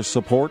can either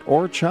support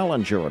or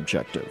challenge your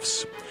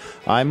objectives.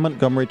 I'm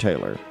Montgomery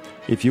Taylor.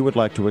 If you would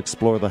like to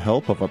explore the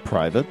help of a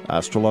private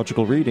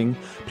astrological reading,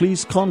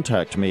 please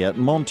contact me at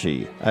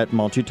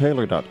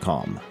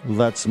monty@montytaylor.com.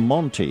 That's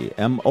Monty,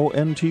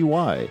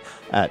 M-O-N-T-Y,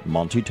 at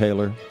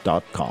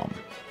montytaylor.com.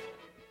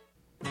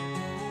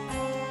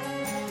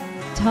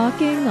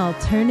 Talking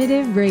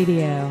Alternative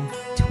Radio,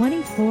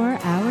 24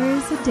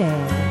 hours a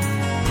day.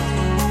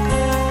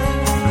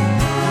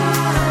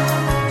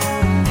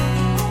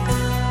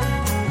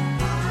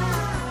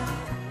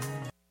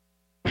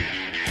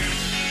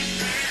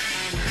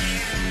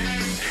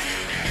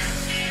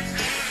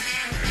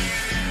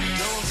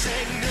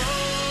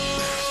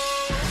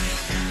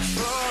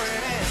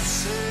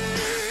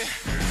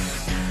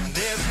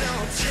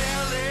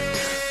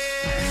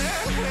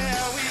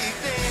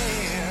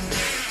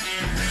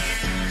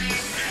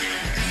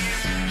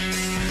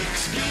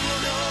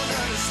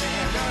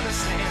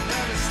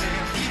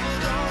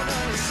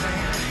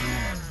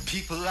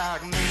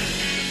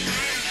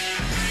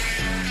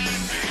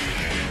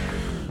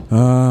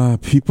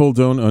 People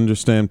don't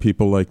understand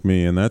people like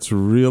me, and that's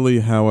really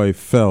how I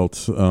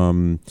felt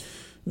at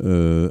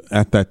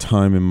that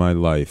time in my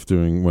life,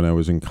 when I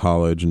was in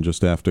college and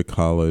just after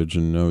college,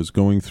 and I was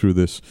going through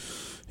this,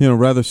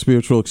 rather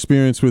spiritual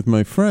experience with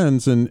my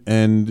friends,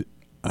 and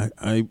I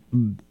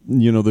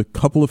the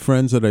couple of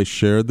friends that I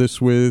shared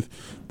this with,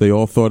 they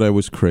all thought I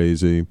was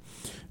crazy.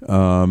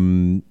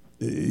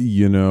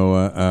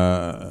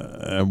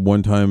 At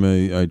one time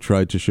I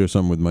tried to share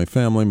something with my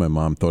family. My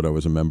mom thought I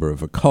was a member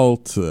of a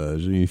cult.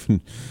 She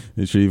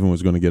even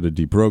was going to get a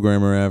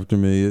deprogrammer after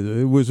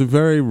me. It was a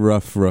very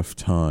rough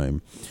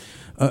time,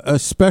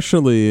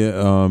 especially,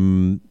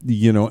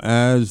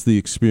 as the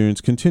experience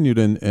continued.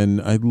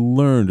 And I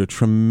learned a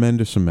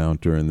tremendous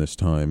amount during this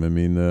time. I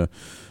mean,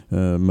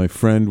 my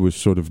friend was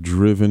sort of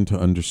driven to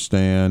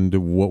understand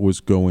what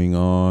was going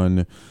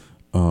on.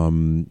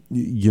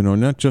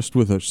 Not just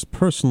with us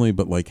personally,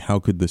 but like, how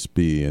could this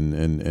be?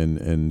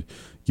 And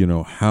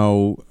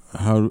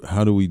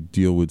how do we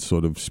deal with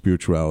sort of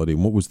spirituality?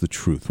 And what was the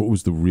truth? What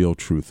was the real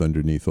truth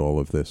underneath all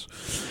of this?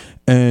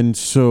 And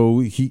so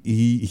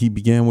he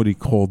began what he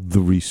called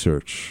the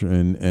research,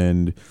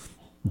 and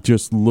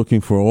just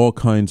looking for all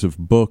kinds of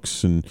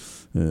books and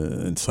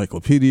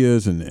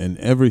encyclopedias and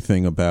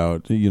everything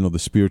about, the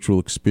spiritual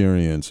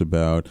experience,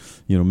 about,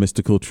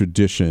 mystical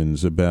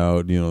traditions,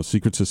 about,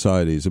 secret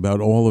societies,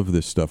 about all of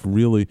this stuff,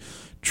 really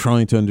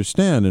trying to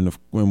understand. And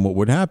what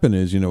would happen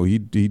is,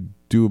 he'd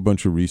do a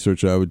bunch of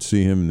research. I would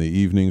see him in the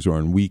evenings or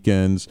on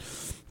weekends.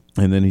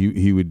 And then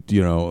he would,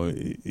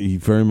 he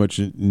very much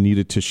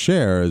needed to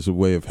share as a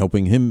way of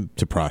helping him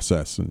to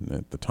process. And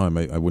at the time,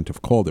 I wouldn't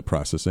have called it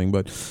processing,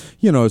 but,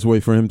 as a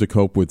way for him to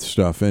cope with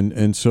stuff.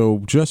 And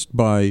so just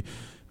by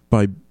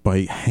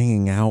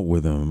hanging out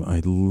with him,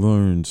 I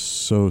learned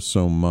so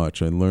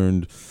much. I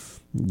learned,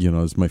 it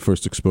was my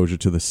first exposure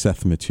to the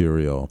Seth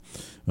material,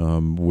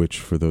 which,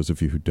 for those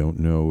of you who don't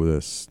know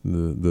this,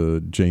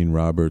 the Jane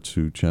Roberts,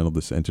 who channeled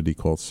this entity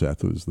called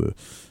Seth, was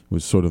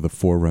sort of the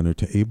forerunner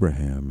to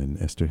Abraham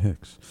and Esther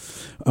Hicks,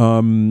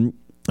 and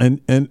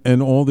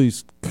all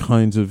these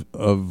kinds of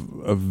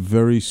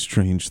very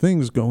strange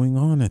things going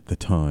on at the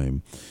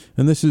time.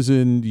 And this is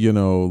in,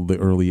 the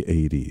early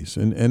 80s.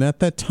 And at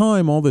that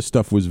time, all this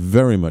stuff was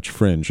very much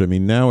fringe. I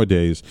mean,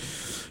 nowadays,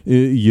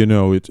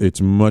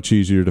 it's much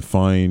easier to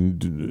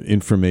find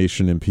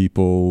information and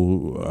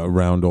people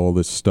around all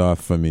this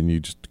stuff. I mean, you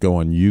just go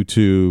on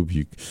YouTube,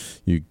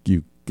 you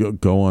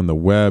go on the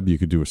web, you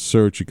could do a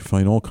search, you could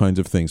find all kinds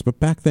of things. But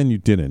back then you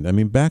didn't. I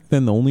mean, back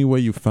then the only way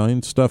you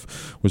find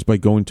stuff was by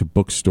going to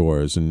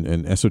bookstores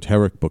and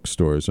esoteric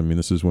bookstores. I mean,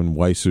 this is when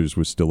Weisser's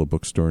was still a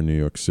bookstore in New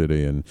York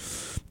City, and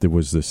there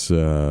was this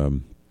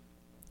fun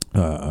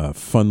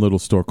little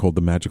store called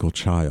The Magical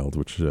Child,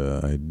 which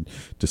I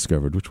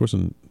discovered, which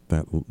wasn't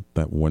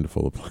that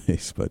wonderful a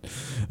place, but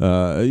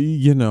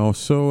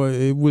so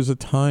it was a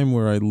time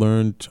where I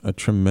learned a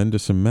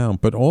tremendous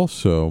amount. But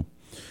also,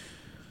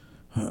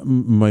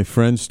 my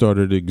friend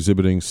started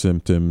exhibiting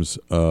symptoms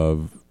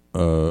of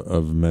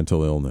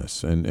mental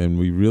illness, and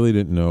we really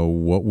didn't know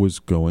what was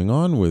going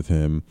on with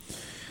him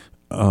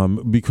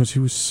because he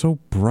was so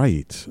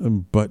bright,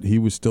 but he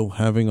was still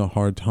having a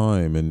hard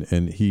time,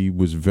 and he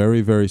was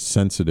very, very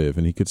sensitive,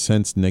 and he could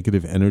sense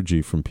negative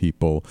energy from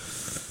people,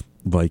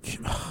 like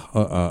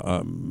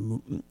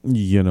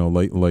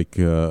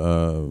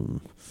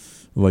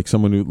like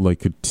someone who like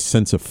could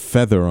sense a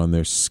feather on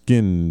their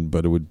skin,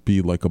 but it would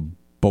be like a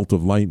bolt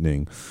of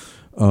lightning.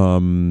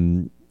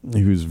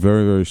 He was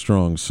very, very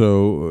strong,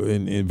 so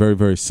and very,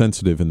 very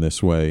sensitive in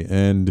this way,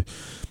 and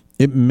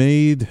it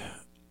made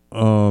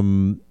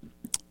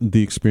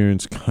the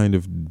experience kind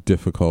of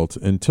difficult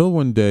until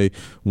one day,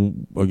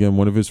 again,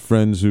 one of his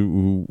friends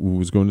who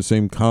was going to the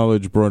same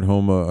college brought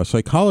home a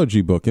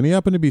psychology book, and he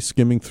happened to be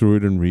skimming through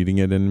it and reading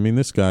it. And I mean,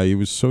 this guy, he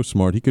was so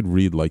smart. He could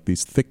read like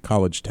these thick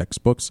college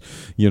textbooks,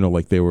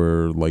 like they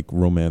were like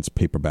romance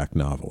paperback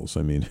novels.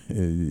 I mean,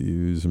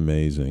 he was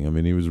amazing. I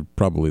mean, he was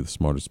probably the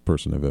smartest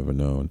person I've ever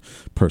known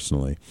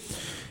personally.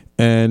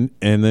 And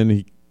then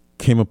he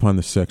came upon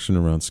the section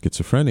around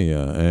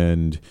schizophrenia,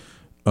 and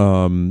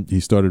he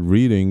started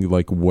reading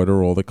like what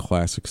are all the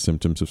classic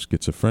symptoms of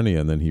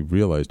schizophrenia, and then he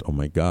realized, oh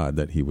my God,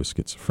 that he was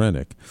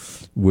schizophrenic,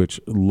 which,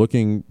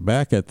 looking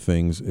back at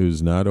things, it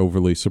was not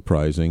overly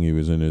surprising. He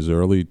was in his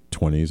early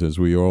 20s, as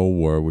we all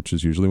were, which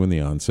is usually when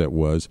the onset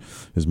was.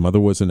 His mother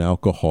was an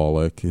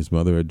alcoholic. His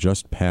mother had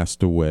just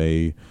passed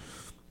away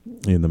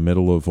in the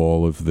middle of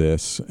all of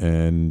this,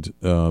 and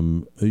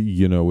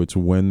it's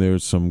when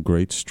there's some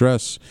great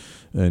stress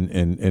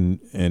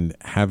and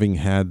having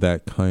had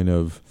that kind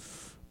of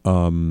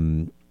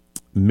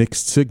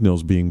mixed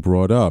signals being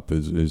brought up.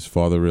 His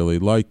father really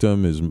liked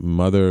him. His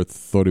mother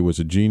thought he was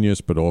a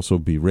genius, but also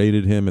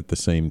berated him at the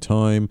same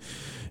time.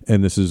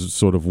 And this is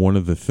sort of one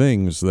of the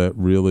things that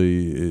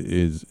really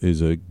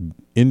is a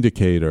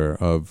indicator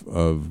of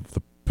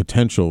the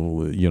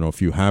potential,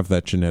 if you have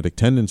that genetic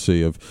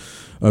tendency of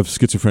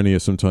schizophrenia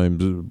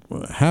sometimes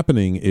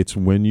happening, it's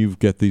when you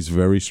get these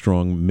very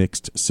strong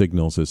mixed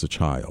signals as a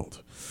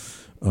child.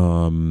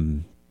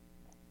 And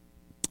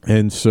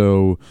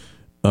so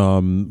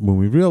when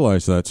we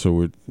realized that, so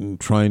we're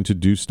trying to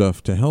do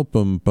stuff to help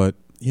him, but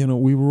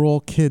we were all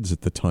kids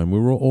at the time. We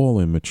were all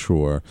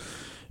immature,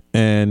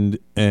 and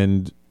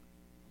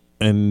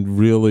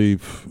really,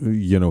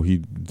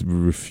 he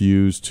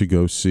refused to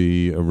go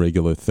see a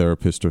regular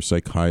therapist or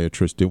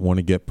psychiatrist. Didn't want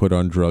to get put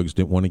on drugs.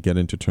 Didn't want to get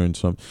into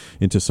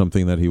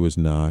something that he was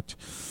not.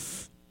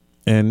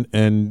 And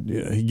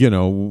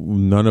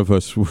none of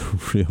us were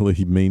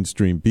really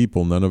mainstream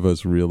people. None of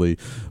us really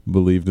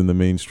believed in the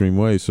mainstream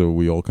way, so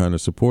we all kind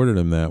of supported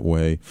him that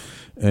way.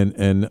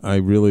 And I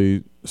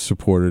really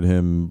supported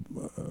him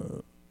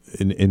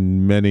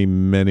in many,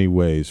 many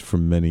ways for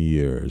many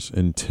years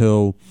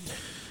until...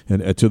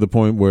 And to the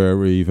point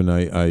where even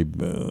I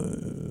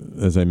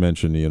as I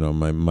mentioned,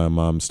 my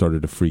mom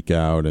started to freak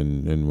out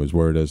and was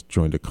worried I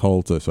joined a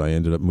cult. So I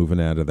ended up moving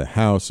out of the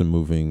house and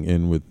moving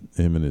in with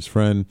him and his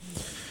friend.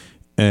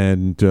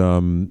 And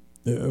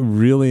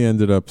really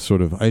ended up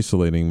sort of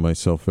isolating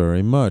myself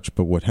very much.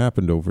 But what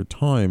happened over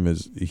time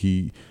is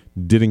he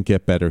didn't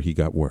get better. He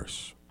got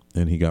worse,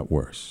 and he got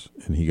worse,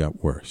 and he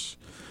got worse.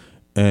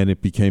 And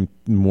it became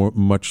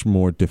much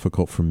more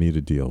difficult for me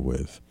to deal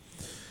with,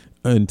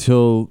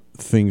 until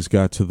things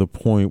got to the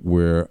point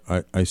where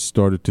I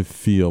started to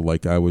feel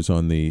like I was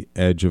on the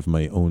edge of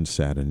my own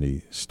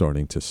sanity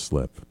starting to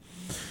slip.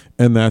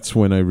 And that's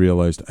when I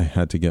realized I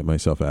had to get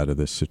myself out of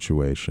this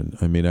situation.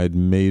 I mean, I'd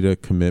made a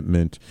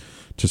commitment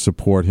to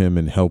support him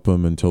and help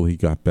him until he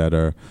got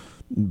better,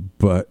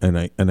 but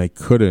I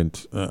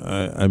couldn't.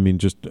 I mean,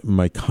 just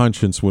my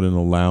conscience wouldn't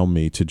allow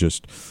me to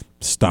just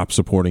stop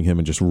supporting him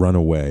and just run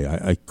away.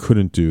 I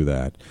couldn't do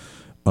that.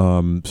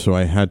 So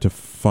I had to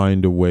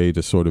find a way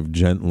to sort of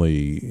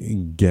gently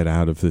get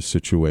out of this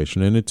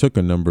situation. And it took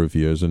a number of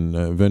years, and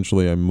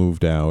eventually I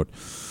moved out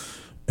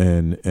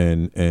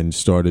and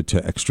started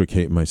to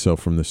extricate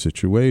myself from the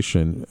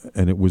situation.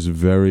 And it was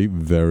very,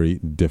 very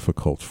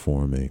difficult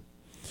for me.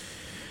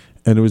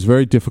 And it was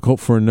very difficult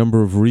for a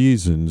number of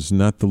reasons,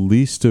 not the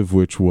least of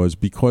which was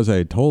because I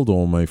had told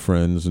all my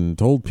friends and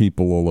told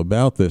people all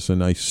about this,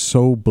 and I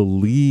so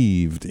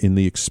believed in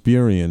the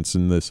experience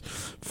and this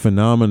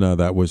phenomena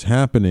that was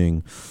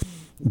happening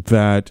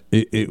that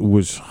it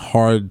was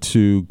hard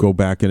to go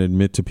back and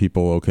admit to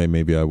people, okay,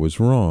 maybe I was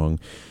wrong,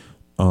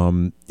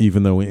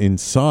 even though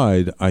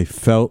inside I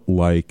felt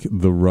like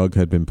the rug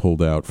had been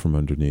pulled out from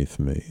underneath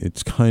me.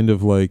 It's kind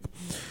of like...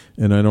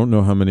 And I don't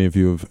know how many of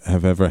you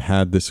have ever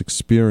had this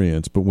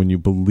experience, but when you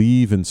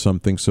believe in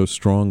something so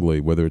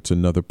strongly, whether it's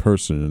another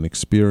person, an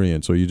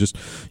experience, or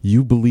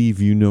you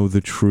believe you know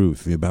the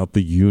truth about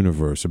the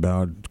universe,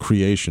 about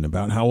creation,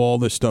 about how all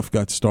this stuff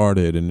got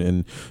started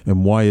and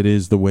why it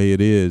is the way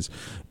it is,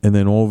 and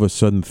then all of a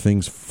sudden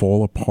things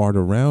fall apart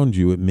around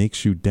you, it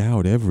makes you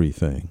doubt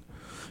everything.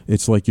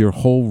 It's like your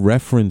whole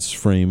reference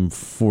frame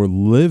for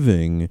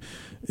living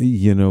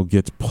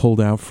gets pulled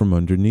out from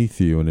underneath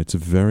you, and it's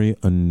very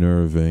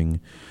unnerving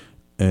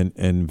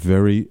and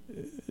very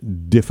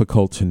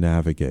difficult to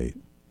navigate.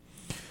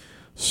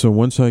 So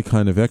once I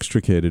kind of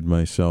extricated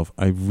myself,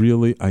 I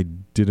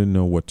didn't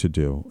know what to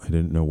do. I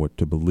didn't know what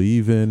to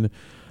believe in.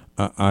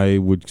 I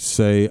would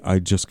say I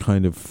just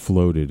kind of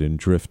floated and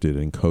drifted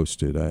and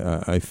coasted.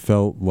 I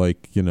felt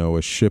like,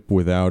 a ship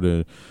without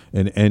an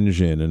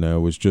engine, and I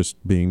was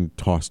just being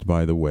tossed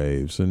by the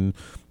waves. And,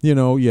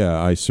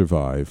 I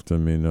survived. I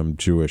mean, I'm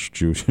Jewish.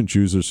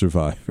 Jews are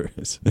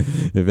survivors.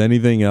 If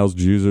anything else,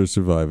 Jews are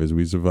survivors.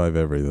 We survive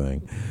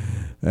everything.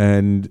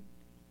 And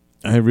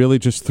I really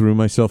just threw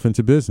myself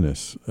into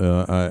business.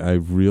 I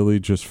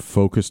really just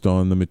focused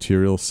on the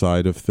material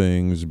side of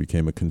things,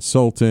 became a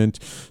consultant,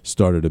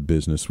 started a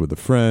business with a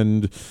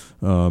friend,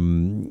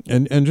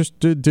 and just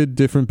did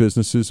different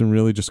businesses and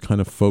really just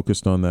kind of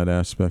focused on that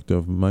aspect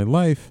of my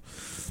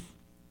life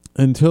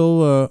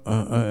until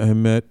I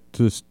met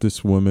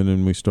this woman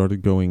and we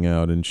started going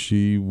out, and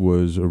she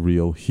was a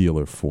real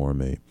healer for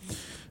me.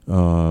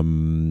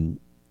 And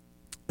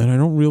I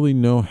don't really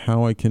know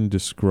how I can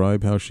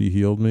describe how she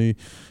healed me,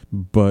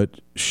 but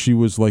she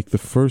was like the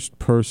first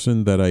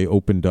person that I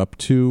opened up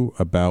to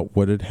about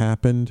what had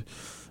happened.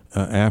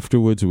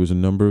 Afterwards, it was a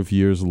number of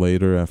years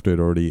later after I'd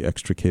already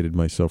extricated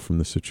myself from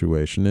the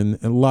situation,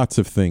 and lots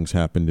of things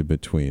happened in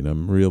between.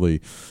 I'm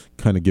really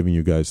kind of giving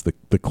you guys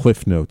the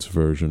Cliff Notes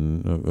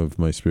version of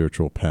my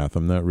spiritual path.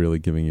 I'm not really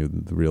giving you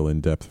the real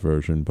in-depth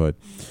version, but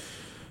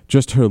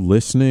just her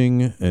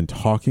listening and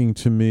talking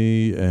to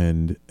me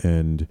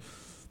and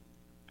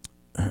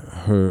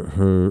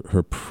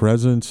her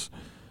presence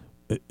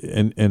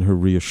and her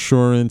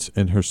reassurance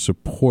and her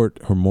support,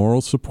 her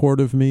moral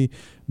support of me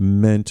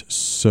meant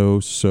so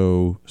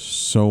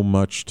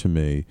much to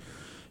me.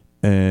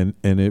 And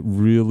it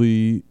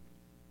really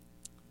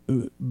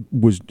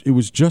was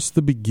just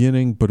the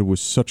beginning, but it was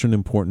such an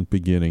important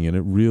beginning, and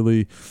it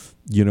really,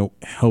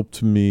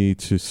 helped me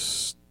to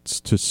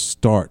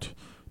start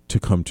to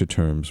come to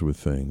terms with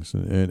things.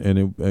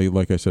 And it,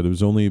 like I said, it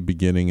was only a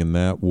beginning, and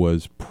that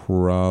was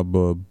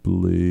probably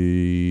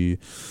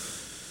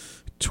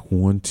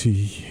 20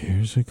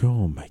 years ago.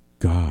 Oh my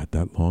God,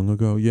 that long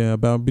ago? Yeah,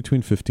 about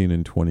between 15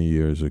 and 20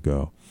 years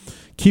ago.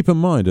 Keep in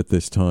mind at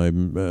this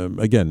time,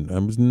 again, I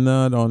was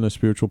not on a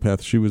spiritual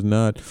path. She was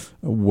not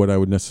what I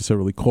would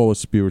necessarily call a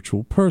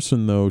spiritual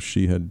person, though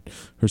she had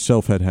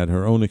herself had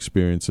her own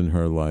experience in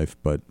her life,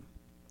 but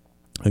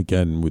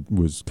again,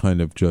 was kind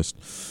of just,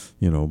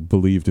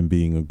 believed in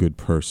being a good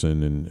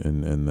person,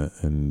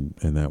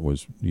 and that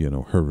was,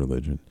 her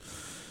religion.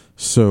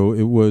 So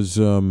it was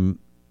a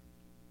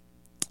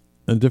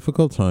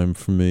difficult time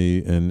for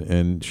me,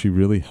 and she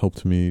really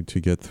helped me to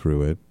get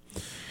through it.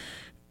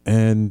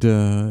 And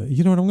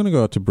you know what? I'm going to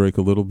go out to break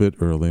a little bit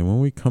early, and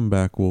when we come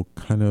back, we'll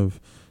kind of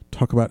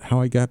talk about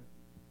how I got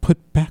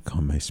put back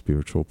on my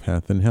spiritual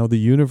path, and how the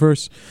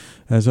universe,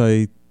 as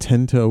I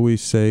tend to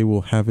always say,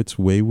 will have its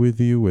way with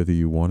you whether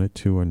you want it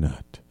to or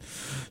not.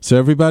 So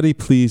everybody,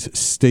 please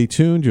stay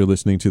tuned. You're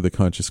listening to the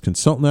Conscious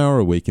Consultant Hour,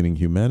 Awakening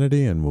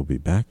Humanity, and we'll be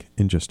back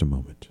in just a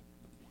moment.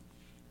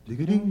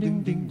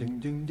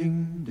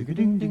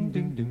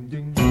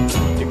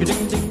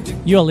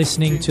 You're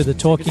listening to the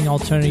Talking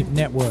Alternative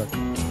Network.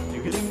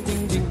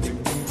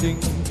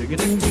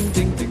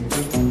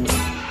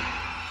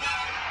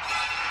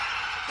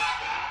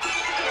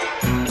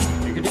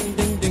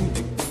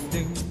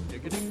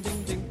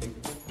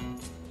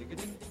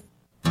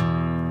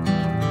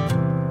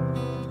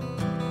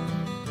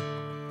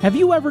 Have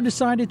you ever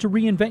decided to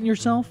reinvent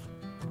yourself?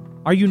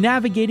 Are you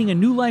navigating a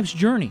new life's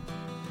journey?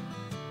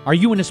 Are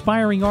you an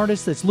aspiring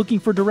artist that's looking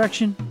for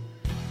direction?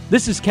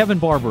 This is Kevin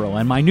Barbaro,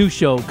 and my new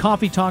show,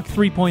 Coffee Talk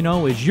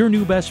 3.0, is your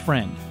new best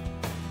friend.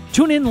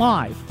 Tune in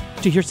live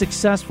to hear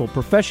successful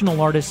professional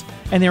artists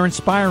and their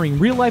inspiring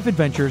real-life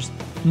adventures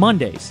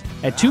Mondays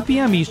at 2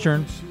 p.m.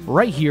 Eastern,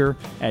 right here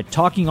at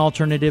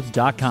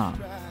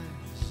TalkingAlternative.com.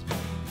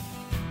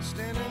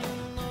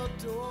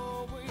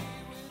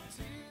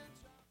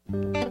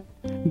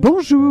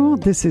 Bonjour,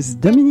 this is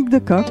Dominique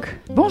Decoq.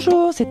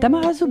 Bonjour, c'est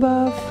Tamara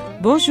Zubov.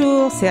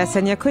 Bonjour, c'est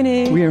Asania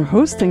Kone. We are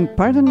hosting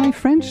Pardon My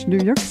French, New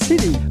York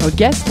City. Our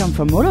guests come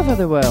from all over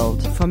the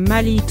world. From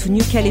Mali to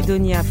New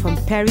Caledonia, from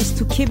Paris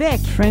to Quebec.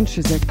 French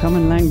is a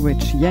common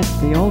language, yet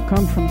they all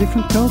come from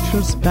different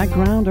cultures,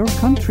 background, or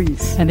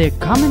countries. And their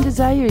common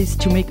desire is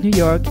to make New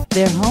York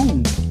their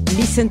home.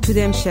 Listen to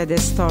them share their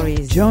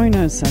stories. Join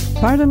us at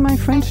Pardon My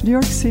French, New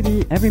York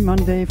City every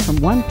Monday from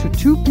 1 to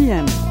 2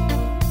 p.m.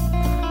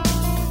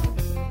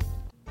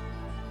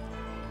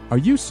 Are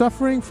you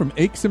suffering from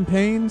aches and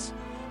pains?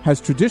 Has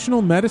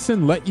traditional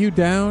medicine let you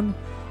down?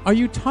 Are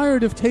you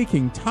tired of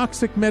taking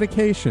toxic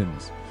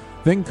medications?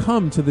 Then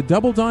come to the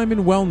Double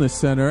Diamond Wellness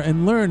Center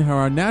and learn how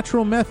our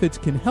natural methods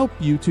can help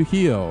you to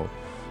heal.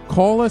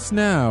 Call us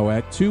now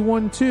at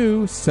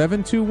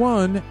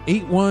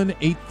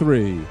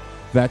 212-721-8183.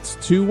 That's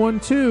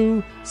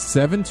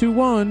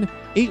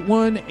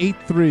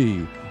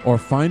 212-721-8183. Or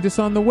find us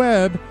on the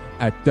web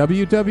at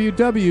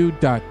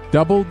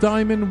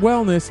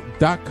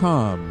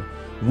www.doublediamondwellness.com.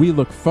 We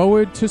look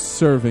forward to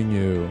serving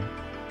you.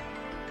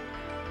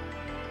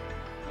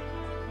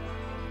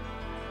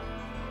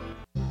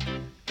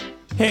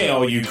 Hey,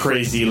 all you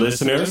crazy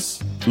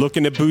listeners.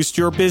 Looking to boost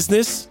your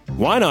business?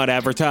 Why not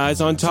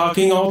advertise on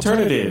Talking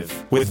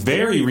Alternative with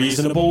very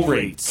reasonable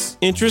rates?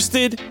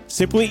 Interested?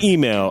 Simply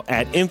email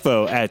at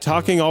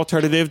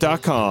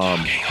info@talkingalternative.com.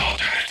 Talking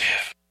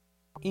Alternative.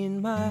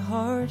 In my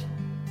heart,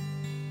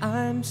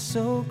 I'm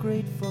so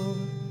grateful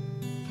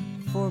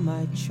for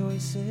my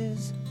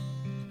choices.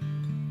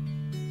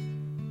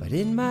 But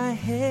in my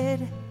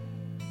head,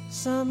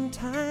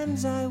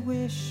 sometimes I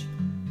wish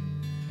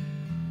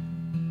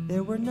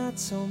there were not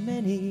so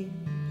many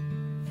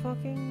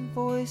fucking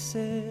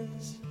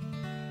voices.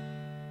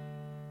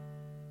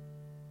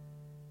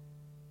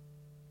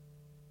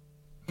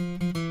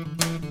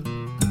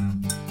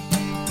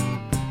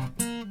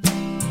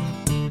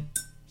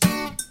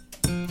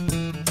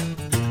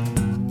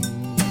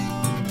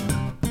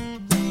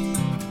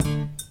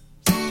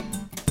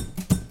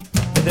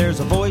 There's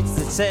a voice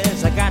that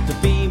says I got to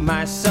be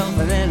myself,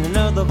 and then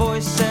another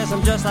voice says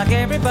I'm just like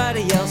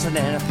everybody else, and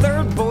then a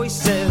third voice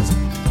says,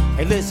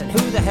 hey, listen,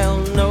 who the hell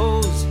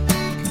knows?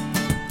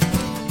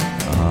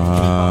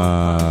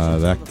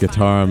 That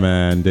guitar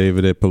man,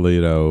 David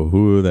Ippolito.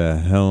 Who the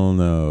hell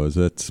knows?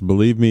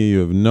 Believe me, you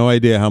have no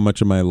idea how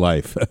much of my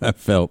life I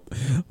felt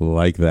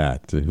like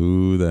that.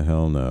 Who the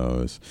hell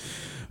knows?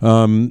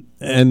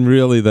 And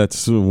really,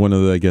 that's one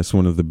of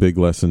the big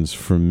lessons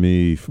for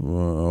me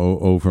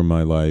over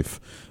my life.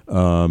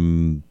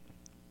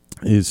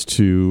 Is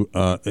to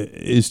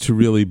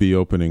really be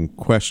open and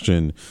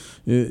question,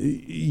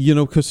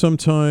 because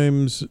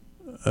sometimes,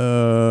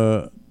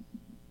 we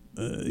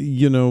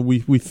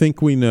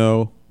think we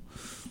know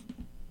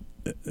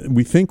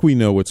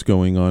what's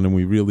going on, and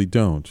we really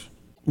don't.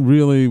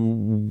 Really,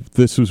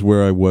 this was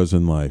where I was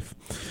in life.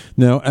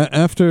 Now,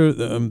 after,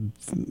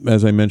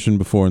 as I mentioned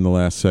before in the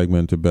last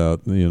segment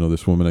about,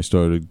 this woman I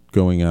started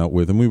going out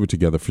with, and we were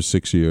together for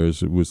 6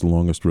 years. It was the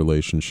longest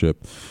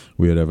relationship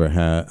I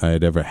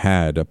had ever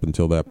had up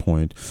until that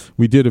point.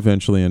 We did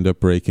eventually end up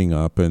breaking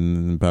up,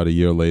 and about a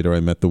year later, I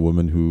met the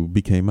woman who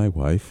became my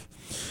wife,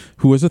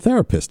 who was a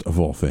therapist, of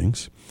all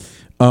things.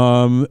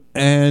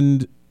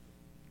 And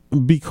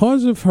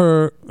because of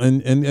her,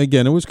 and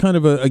again, it was kind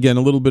of a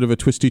little bit of a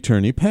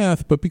twisty-turny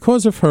path, but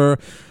because of her,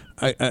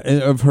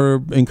 of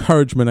her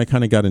encouragement, I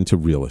kind of got into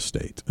real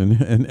estate.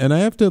 And I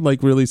have to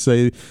really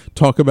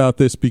talk about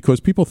this because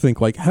people think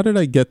how did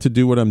I get to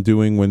do what I'm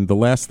doing when the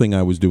last thing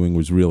I was doing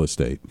was real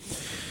estate?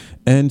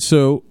 And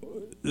so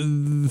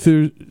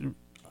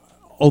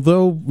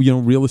although,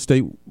 real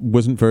estate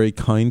wasn't very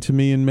kind to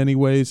me in many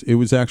ways, it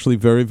was actually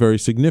very, very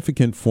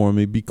significant for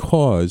me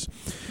because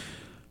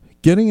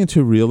getting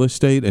into real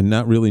estate and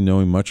not really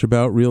knowing much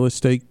about real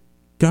estate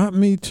got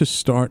me to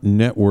start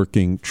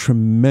networking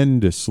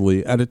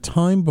tremendously at a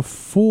time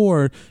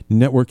before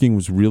networking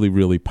was really,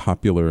 really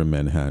popular in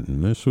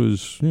Manhattan. This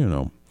was,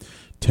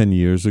 10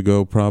 years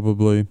ago,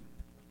 probably.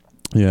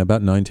 Yeah,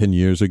 about 9-10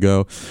 years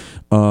ago.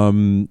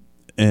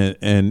 And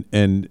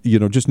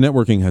just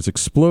networking has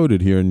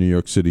exploded here in New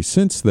York City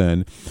since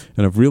then,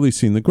 and I've really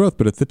seen the growth.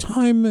 But at the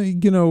time,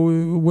 it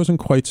wasn't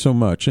quite so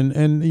much.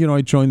 And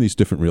I joined these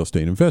different real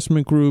estate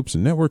investment groups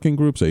and networking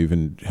groups. I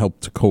even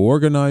helped to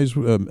co-organize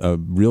a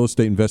real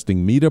estate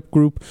investing meetup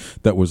group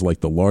that was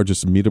the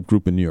largest meetup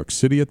group in New York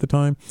City at the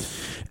time.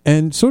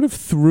 And sort of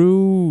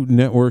through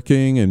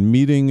networking and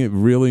meeting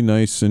really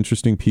nice,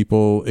 interesting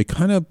people, it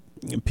kind of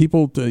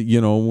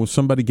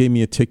somebody gave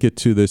me a ticket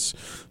to this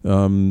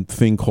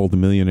thing called the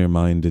Millionaire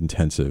Mind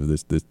Intensive,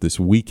 this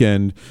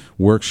weekend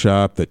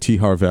workshop that T.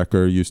 Harv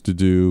Eker used to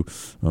do.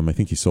 I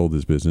think he sold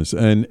his business,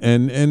 and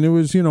it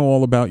was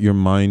all about your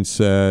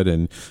mindset,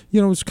 and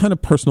it was kind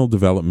of personal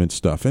development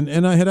stuff.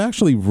 And I had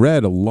actually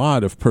read a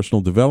lot of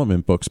personal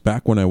development books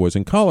back when I was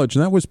in college,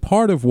 and that was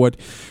part of what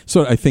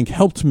I think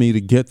helped me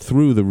to get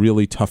through the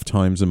really tough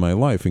times in my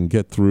life and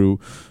get through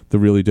the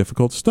really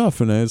difficult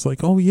stuff. And I was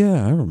like, oh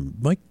yeah,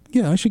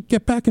 I should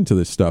get back into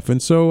this stuff. And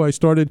so I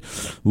started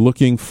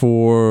looking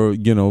for,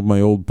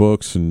 my old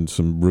books and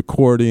some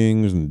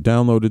recordings and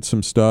downloaded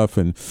some stuff.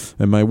 And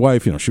my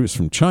wife, she was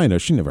from China.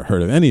 She never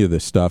heard of any of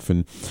this stuff.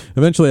 And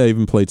eventually I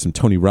even played some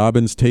Tony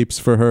Robbins tapes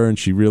for her, and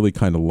she really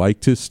kind of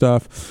liked his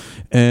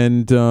stuff.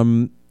 And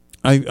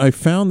I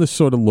found this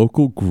sort of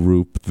local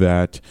group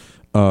that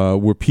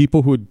were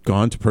people who had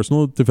gone to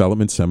personal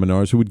development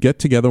seminars, who would get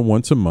together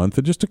once a month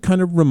and just to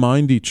kind of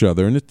remind each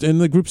other. And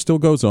the group still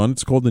goes on.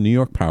 It's called the New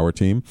York Power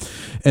Team.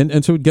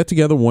 And so we'd get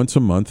together once a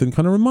month and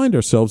kind of remind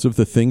ourselves of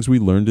the things we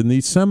learned in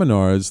these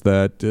seminars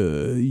that,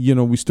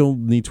 we still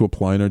need to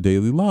apply in our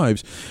daily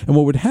lives. And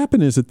what would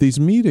happen is at these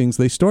meetings,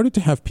 they started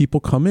to have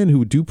people come in who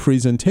would do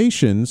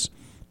presentations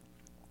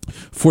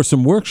for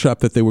some workshop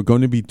that they were going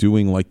to be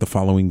doing the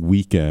following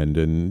weekend,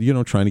 and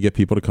trying to get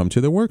people to come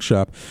to their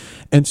workshop.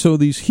 And so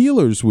these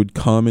healers would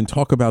come and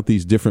talk about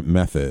these different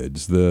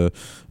methods, the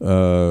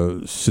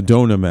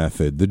Sedona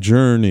method, the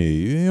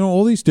journey,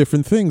 all these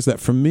different things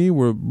that for me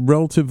were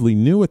relatively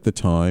new at the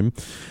time.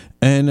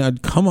 And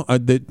I'd come,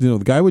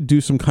 the guy would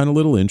do some kind of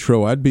little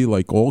intro. I'd be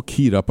like all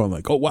keyed up. I'm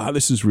like, oh, wow,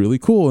 this is really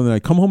cool. And then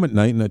I'd come home at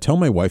night and I'd tell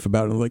my wife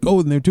about it. I'm like, oh,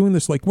 and they're doing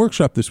this like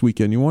workshop this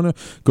weekend. You want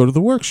to go to the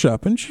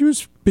workshop? And she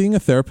was, being a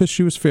therapist,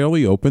 she was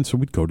fairly open. So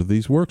we'd go to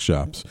these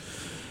workshops.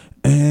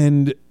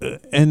 And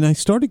I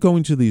started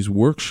going to these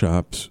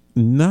workshops,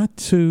 not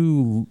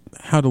to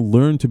how to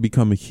learn to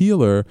become a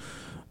healer,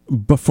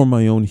 but for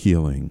my own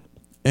healing.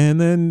 And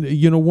then,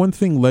 one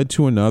thing led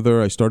to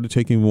another. I started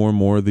taking more and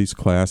more of these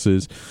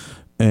classes.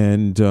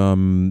 And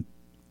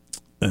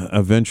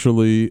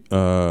eventually,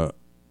 went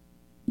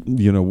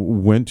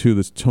to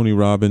this Tony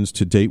Robbins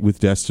To Date with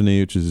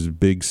Destiny, which is his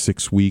big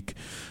 6-week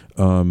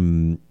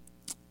program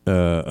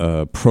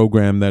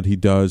that he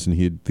does. And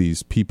he had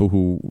these people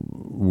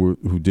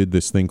who did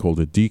this thing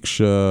called a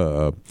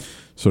Diksha,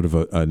 sort of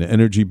an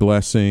energy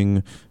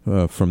blessing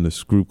from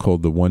this group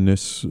called the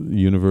Oneness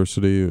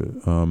University.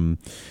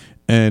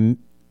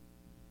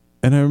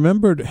 And I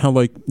remembered how,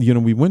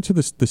 we went to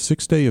the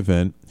 6-day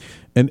event,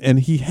 and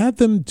he had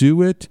them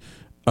do it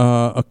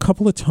a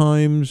couple of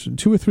times,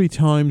 2 or 3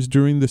 times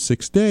during the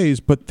 6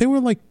 days, but there were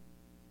like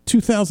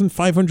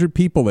 2,500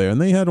 people there, and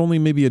they had only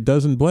maybe a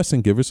dozen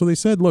blessing givers. So they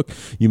said, look,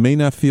 you may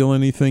not feel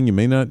anything. You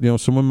may not,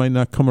 someone might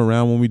not come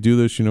around when we do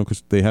this,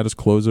 because they had us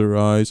close our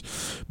eyes,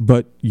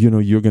 but,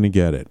 you're going to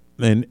get it.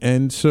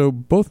 And so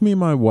both me and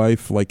my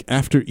wife,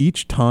 after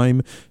each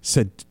time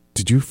said,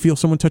 did you feel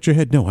someone touch your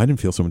head? No, I didn't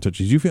feel someone touch.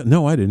 Did you feel?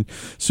 No, I didn't.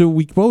 So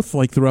we both,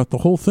 throughout the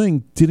whole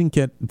thing,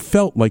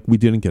 felt like we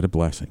didn't get a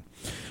blessing.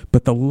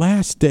 But the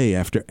last day,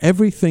 after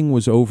everything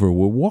was over,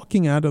 we're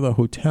walking out of the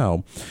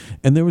hotel,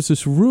 and there was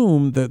this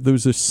room that there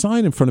was a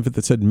sign in front of it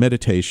that said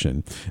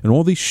meditation, and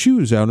all these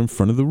shoes out in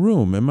front of the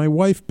room. And my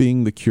wife,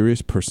 being the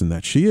curious person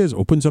that she is,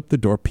 opens up the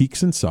door,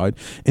 peeks inside,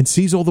 and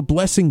sees all the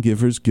blessing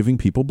givers giving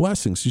people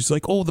blessings. She's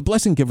like, oh, the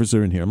blessing givers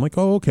are in here. I'm like,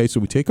 oh, okay.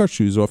 So we take our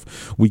shoes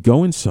off, we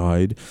go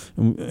inside,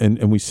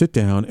 and we sit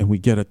down, and we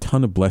get a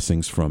ton of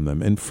blessings from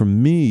them. And for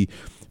me,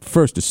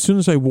 first, as soon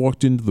as I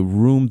walked into the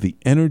room, the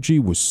energy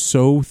was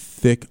so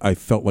thick, I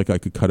felt like I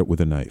could cut it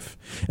with a knife.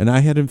 And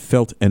I hadn't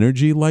felt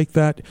energy like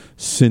that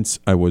since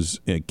I was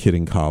a kid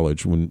in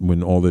college,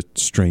 when all the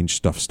strange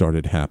stuff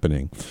started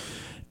happening.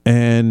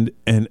 And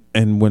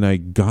when I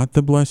got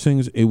the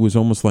blessings, it was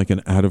almost like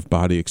an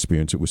out-of-body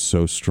experience. It was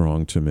so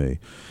strong to me.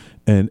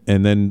 And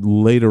then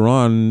later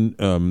on,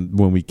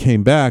 when we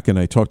came back and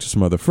I talked to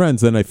some other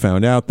friends, then I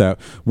found out that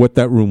what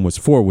that room was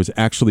for was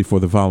actually for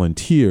the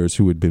volunteers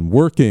who had been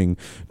working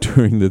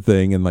during the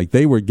thing, and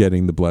they were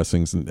getting the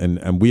blessings,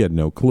 and we had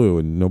no clue,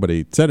 and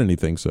nobody said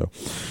anything. So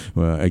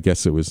I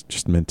guess it was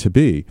just meant to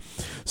be.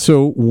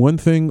 So one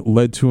thing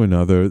led to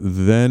another.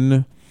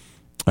 Then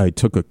I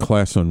took a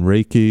class on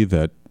Reiki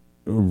that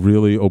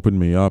really opened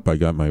me up. I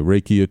got my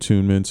Reiki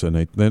attunements,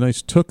 and then I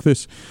took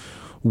this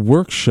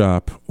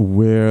workshop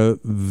where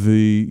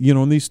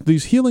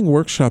these healing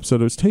workshops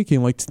that I was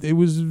taking,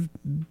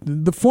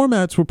 the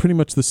formats were pretty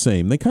much the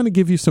same. They kind of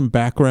give you some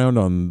background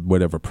on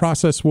whatever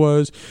process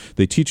was.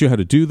 They teach you how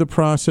to do the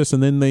process,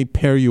 and then they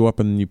pair you up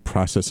and you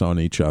process on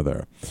each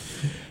other.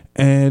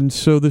 And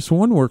so this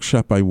one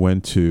workshop I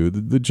went to,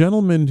 the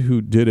gentleman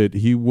who did it,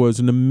 he was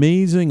an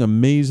amazing,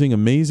 amazing,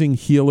 amazing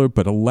healer,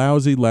 but a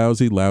lousy,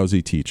 lousy,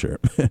 lousy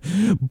teacher.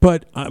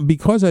 But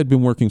because I'd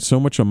been working so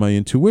much on my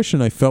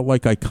intuition, I felt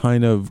like I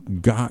kind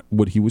of got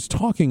what he was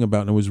talking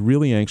about, and I was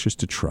really anxious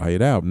to try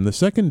it out. And the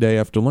second day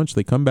after lunch,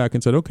 they come back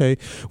and said, okay,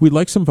 we'd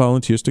like some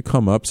volunteers to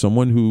come up,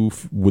 someone who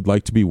would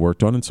like to be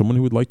worked on and someone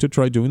who would like to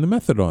try doing the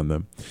method on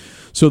them.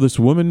 So this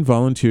woman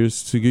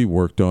volunteers to get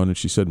worked on, and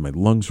she said, my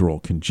lungs are all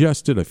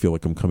congested. I feel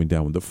like I'm coming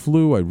down with the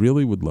flu. I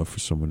really would love for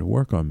someone to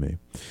work on me.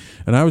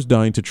 And I was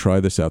dying to try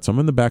this out. So I'm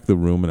in the back of the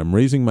room, and I'm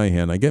raising my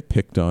hand. I get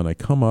picked on. I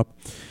come up,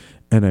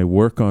 and I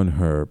work on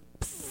her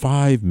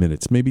 5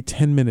 minutes, maybe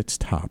 10 minutes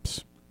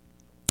tops.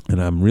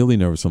 And I'm really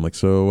nervous. I'm like,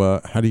 so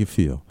how do you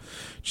feel?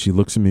 She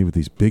looks at me with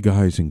these big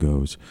eyes and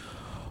goes,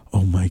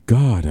 oh, my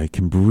God, I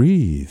can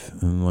breathe.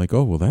 And I'm like,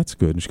 oh, well, that's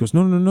good. And she goes,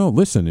 no,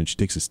 listen. And she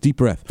takes this deep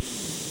breath.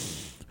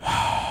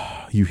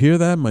 You hear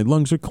that? My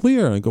lungs are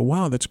clear. I go,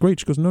 wow, that's great.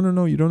 She goes,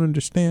 no, you don't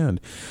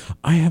understand.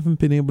 I haven't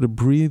been able to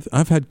breathe.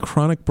 I've had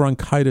chronic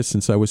bronchitis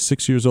since I was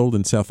 6 years old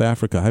in South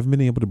Africa. I haven't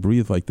been able to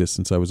breathe like this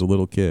since I was a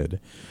little kid.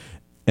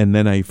 And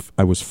then I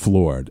was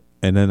floored.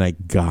 And then I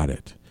got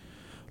it.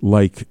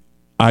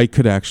 I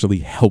could actually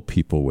help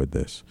people with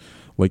this.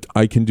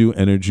 I can do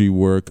energy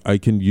work. I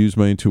can use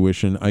my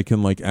intuition. I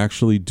can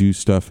actually do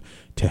stuff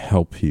to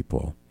help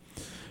people.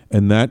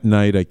 And that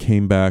night I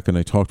came back and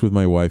I talked with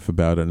my wife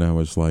about it, and I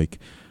was like,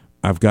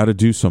 I've got to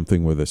do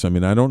something with this. I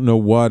mean, I don't know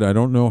what, I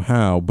don't know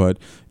how, but,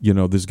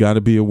 there's got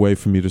to be a way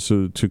for me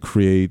to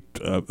create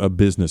a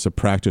business, a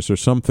practice or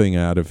something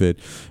out of it.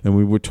 And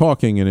we were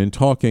talking, and in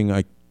talking,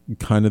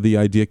 the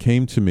idea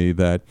came to me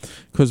that,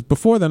 because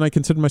before then I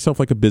considered myself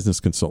like a business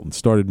consultant,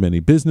 started many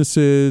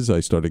businesses, I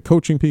started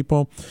coaching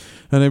people,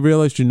 and I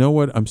realized, you know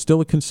what, I'm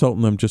still a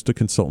consultant, I'm just a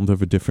consultant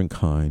of a different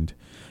kind.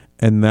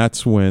 And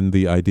that's when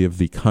the idea of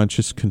the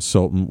conscious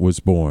consultant was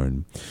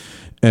born.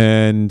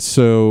 And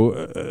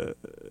so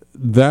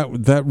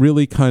that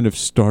really kind of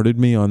started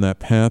me on that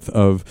path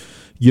of,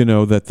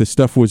 that this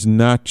stuff was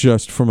not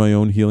just for my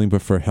own healing,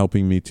 but for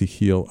helping me to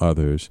heal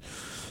others.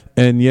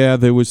 And yeah,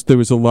 there was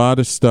a lot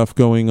of stuff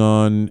going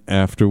on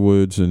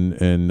afterwards,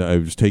 and I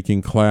was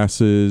taking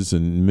classes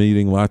and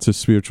meeting lots of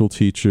spiritual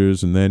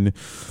teachers, and then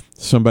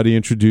somebody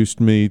introduced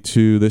me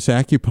to this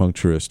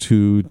acupuncturist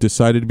who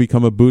decided to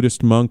become a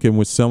Buddhist monk and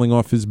was selling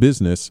off his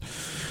business,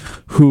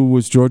 who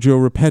was Giorgio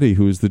Rapetti,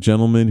 who is the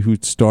gentleman who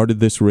started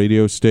this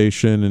radio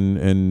station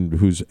and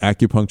whose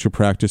acupuncture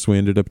practice we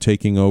ended up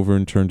taking over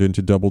and turned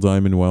into Double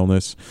Diamond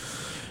Wellness.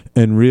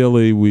 And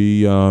really,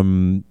 we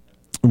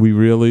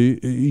really,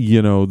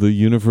 the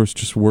universe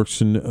just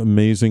works in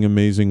amazing,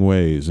 amazing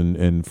ways.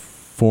 And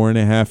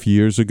 4.5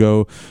 years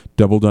ago,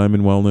 Double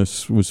Diamond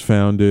Wellness was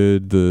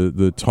founded.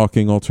 The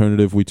Talking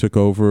Alternative we took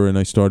over, and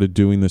I started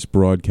doing this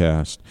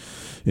broadcast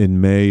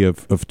in May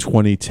of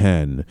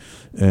 2010.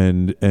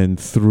 And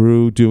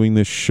through doing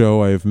this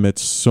show, I have met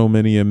so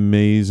many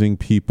amazing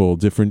people,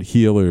 different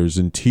healers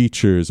and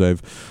teachers.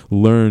 I've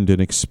learned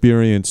and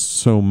experienced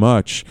so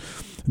much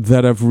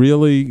that I've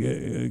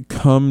really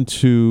come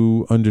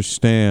to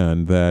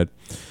understand that,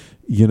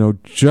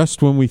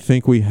 just when we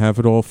think we have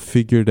it all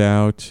figured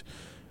out,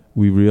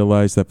 we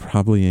realize that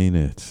probably ain't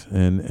it.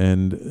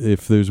 And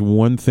if there's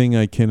one thing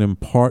I can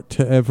impart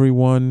to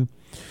everyone,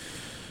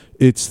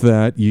 it's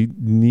that you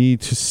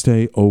need to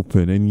stay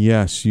open. And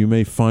yes, you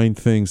may find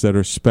things that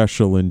are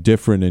special and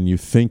different, and you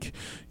think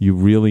you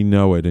really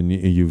know it and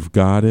you've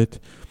got it.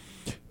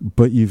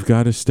 But you've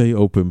got to stay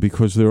open,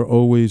 because there are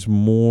always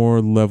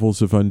more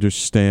levels of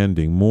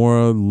understanding,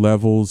 more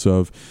levels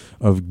of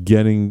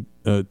getting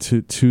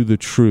to the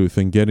truth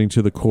and getting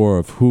to the core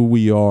of who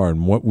we are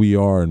and what we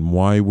are and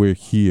why we're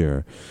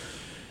here.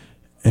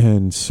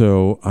 And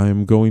so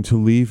I'm going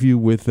to leave you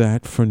with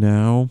that for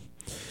now.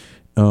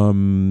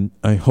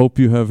 I hope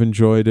you have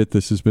enjoyed it.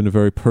 This has been a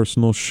very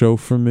personal show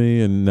for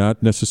me, and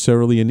not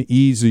necessarily an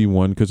easy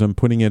one, because I'm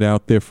putting it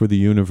out there for the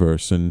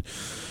universe and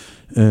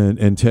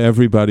to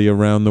everybody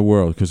around the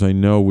world, because I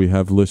know we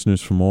have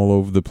listeners from all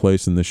over the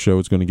place, and this show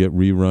is going to get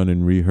rerun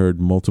and reheard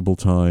multiple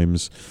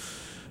times.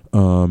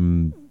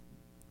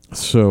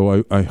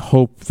 So I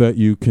hope that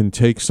you can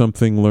take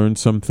something, learn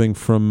something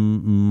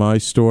from my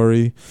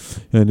story.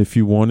 And if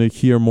you want to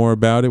hear more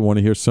about it, want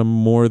to hear some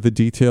more of the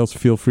details,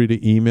 feel free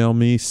to email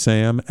me,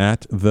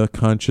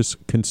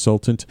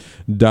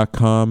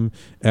 sam@theconsciousconsultant.com.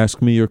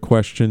 Ask me your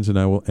questions, and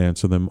I will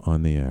answer them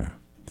on the air.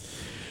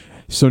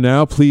 So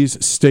now please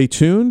stay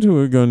tuned.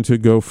 We're going to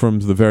go from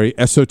the very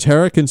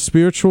esoteric and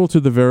spiritual to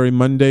the very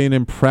mundane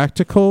and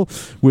practical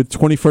with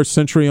 21st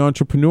Century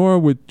Entrepreneur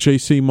with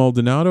J.C.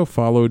 Maldonado,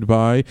 followed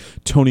by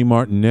Tony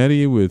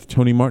Martignetti with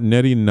Tony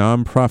Martignetti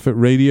Nonprofit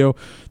Radio.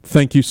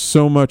 Thank you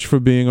so much for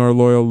being our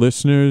loyal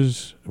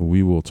listeners.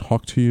 We will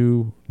talk to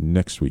you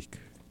next week.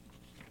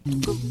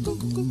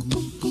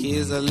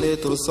 Here's a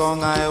little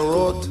song I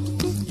wrote.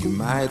 You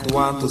might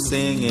want to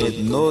sing it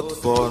note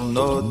for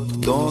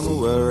note. Don't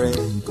worry,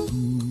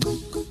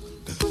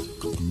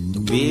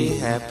 be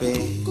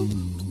happy.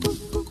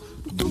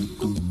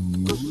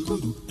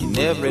 In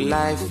every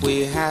life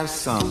we have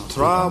some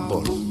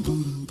trouble,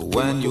 but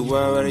when you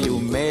worry you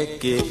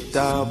make it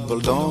double.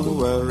 Don't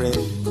worry,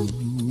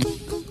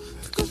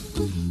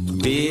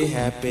 be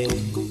happy.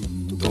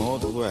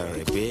 Don't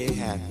worry, be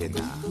happy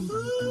now.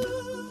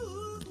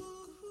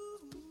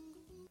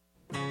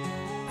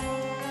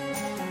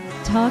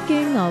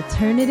 Talking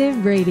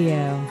Alternative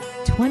Radio,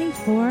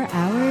 24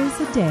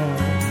 hours a day.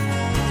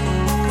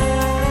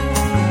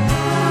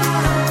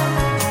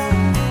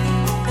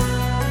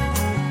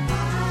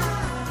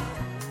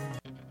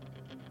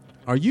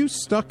 Are you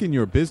stuck in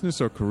your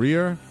business or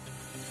career?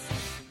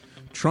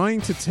 Trying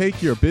to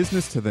take your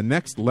business to the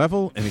next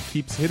level and it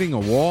keeps hitting a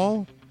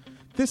wall?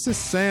 This is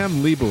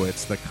Sam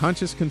Leibowitz, the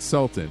Conscious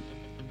Consultant.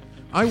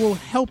 I will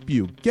help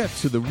you get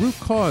to the root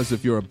cause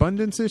of your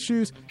abundance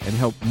issues and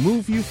help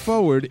move you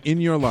forward in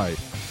your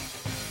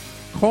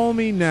life. Call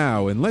me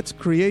now and let's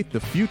create the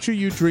future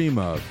you dream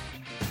of.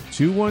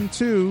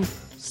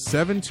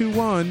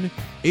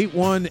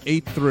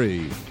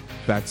 212-721-8183.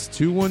 That's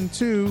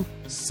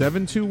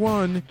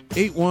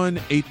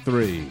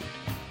 212-721-8183.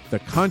 The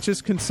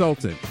Conscious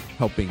Consultant,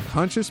 helping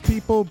conscious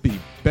people be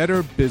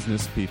better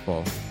business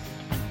people.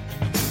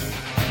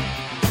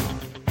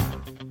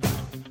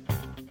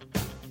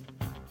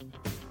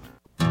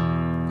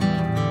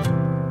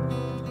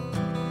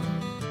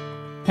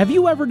 Have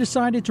you ever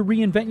decided to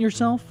reinvent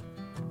yourself?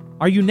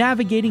 Are you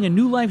navigating a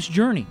new life's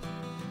journey?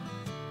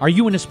 Are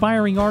you an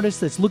aspiring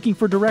artist that's looking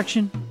for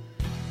direction?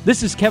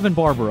 This is Kevin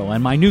Barbaro,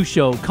 and my new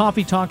show,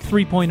 Coffee Talk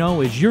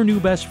 3.0, is your new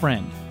best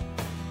friend.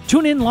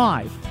 Tune in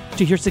live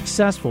to hear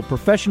successful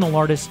professional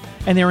artists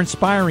and their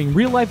inspiring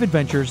real-life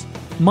adventures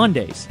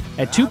Mondays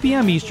at 2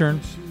 p.m.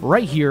 Eastern,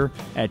 right here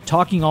at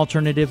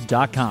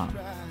TalkingAlternative.com.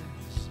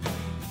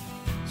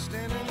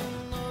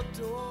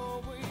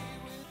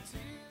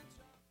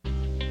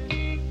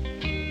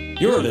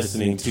 You're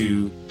listening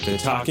to the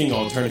Talking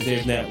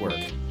Alternative Network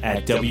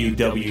at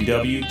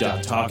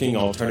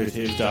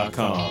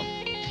www.talkingalternative.com.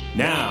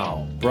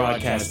 Now,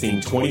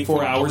 broadcasting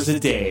 24 hours a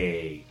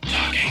day.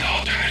 Talking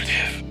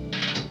Alternative.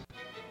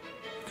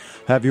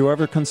 Have you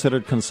ever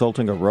considered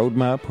consulting a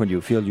roadmap when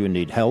you feel you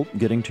need help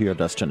getting to your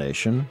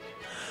destination?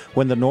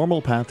 When the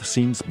normal path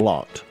seems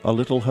blocked, a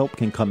little help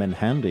can come in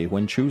handy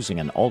when choosing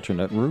an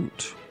alternate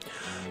route.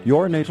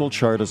 Your natal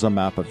chart is a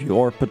map of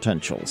your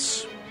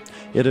potentials.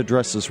 It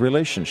addresses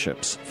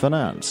relationships,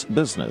 finance,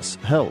 business,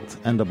 health,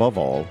 and above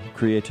all,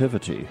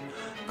 creativity.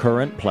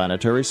 Current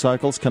planetary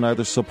cycles can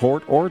either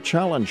support or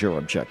challenge your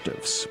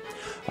objectives.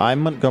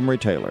 I'm Montgomery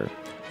Taylor.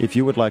 If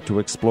you would like to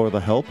explore the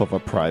help of a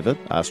private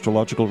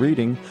astrological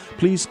reading,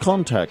 please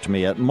contact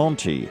me at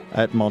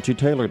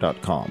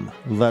monty@montytaylor.com.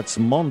 That's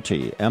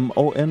Monty,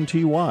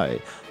 M-O-N-T-Y,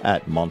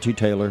 at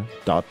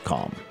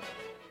montytaylor.com.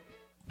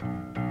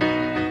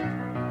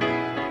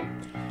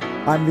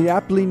 I'm the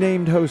aptly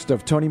named host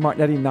of Tony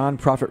Martignetti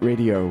Nonprofit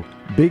Radio,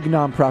 big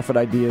nonprofit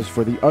ideas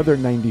for the other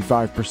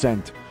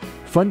 95%.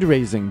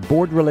 Fundraising,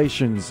 board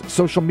relations,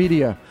 social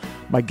media.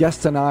 My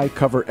guests and I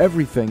cover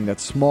everything that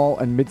small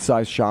and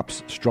mid-sized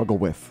shops struggle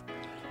with.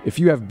 If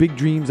you have big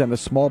dreams and a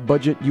small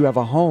budget, you have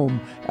a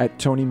home at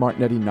Tony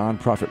Martignetti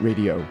Nonprofit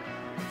Radio.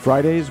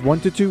 Fridays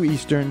 1 to 2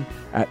 Eastern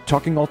at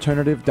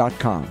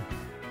talkingalternative.com.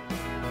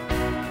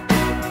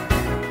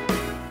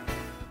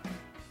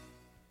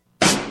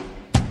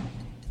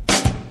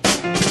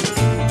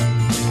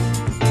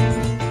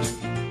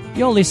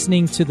 You're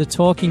listening to the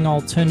Talking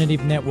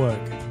Alternative Network.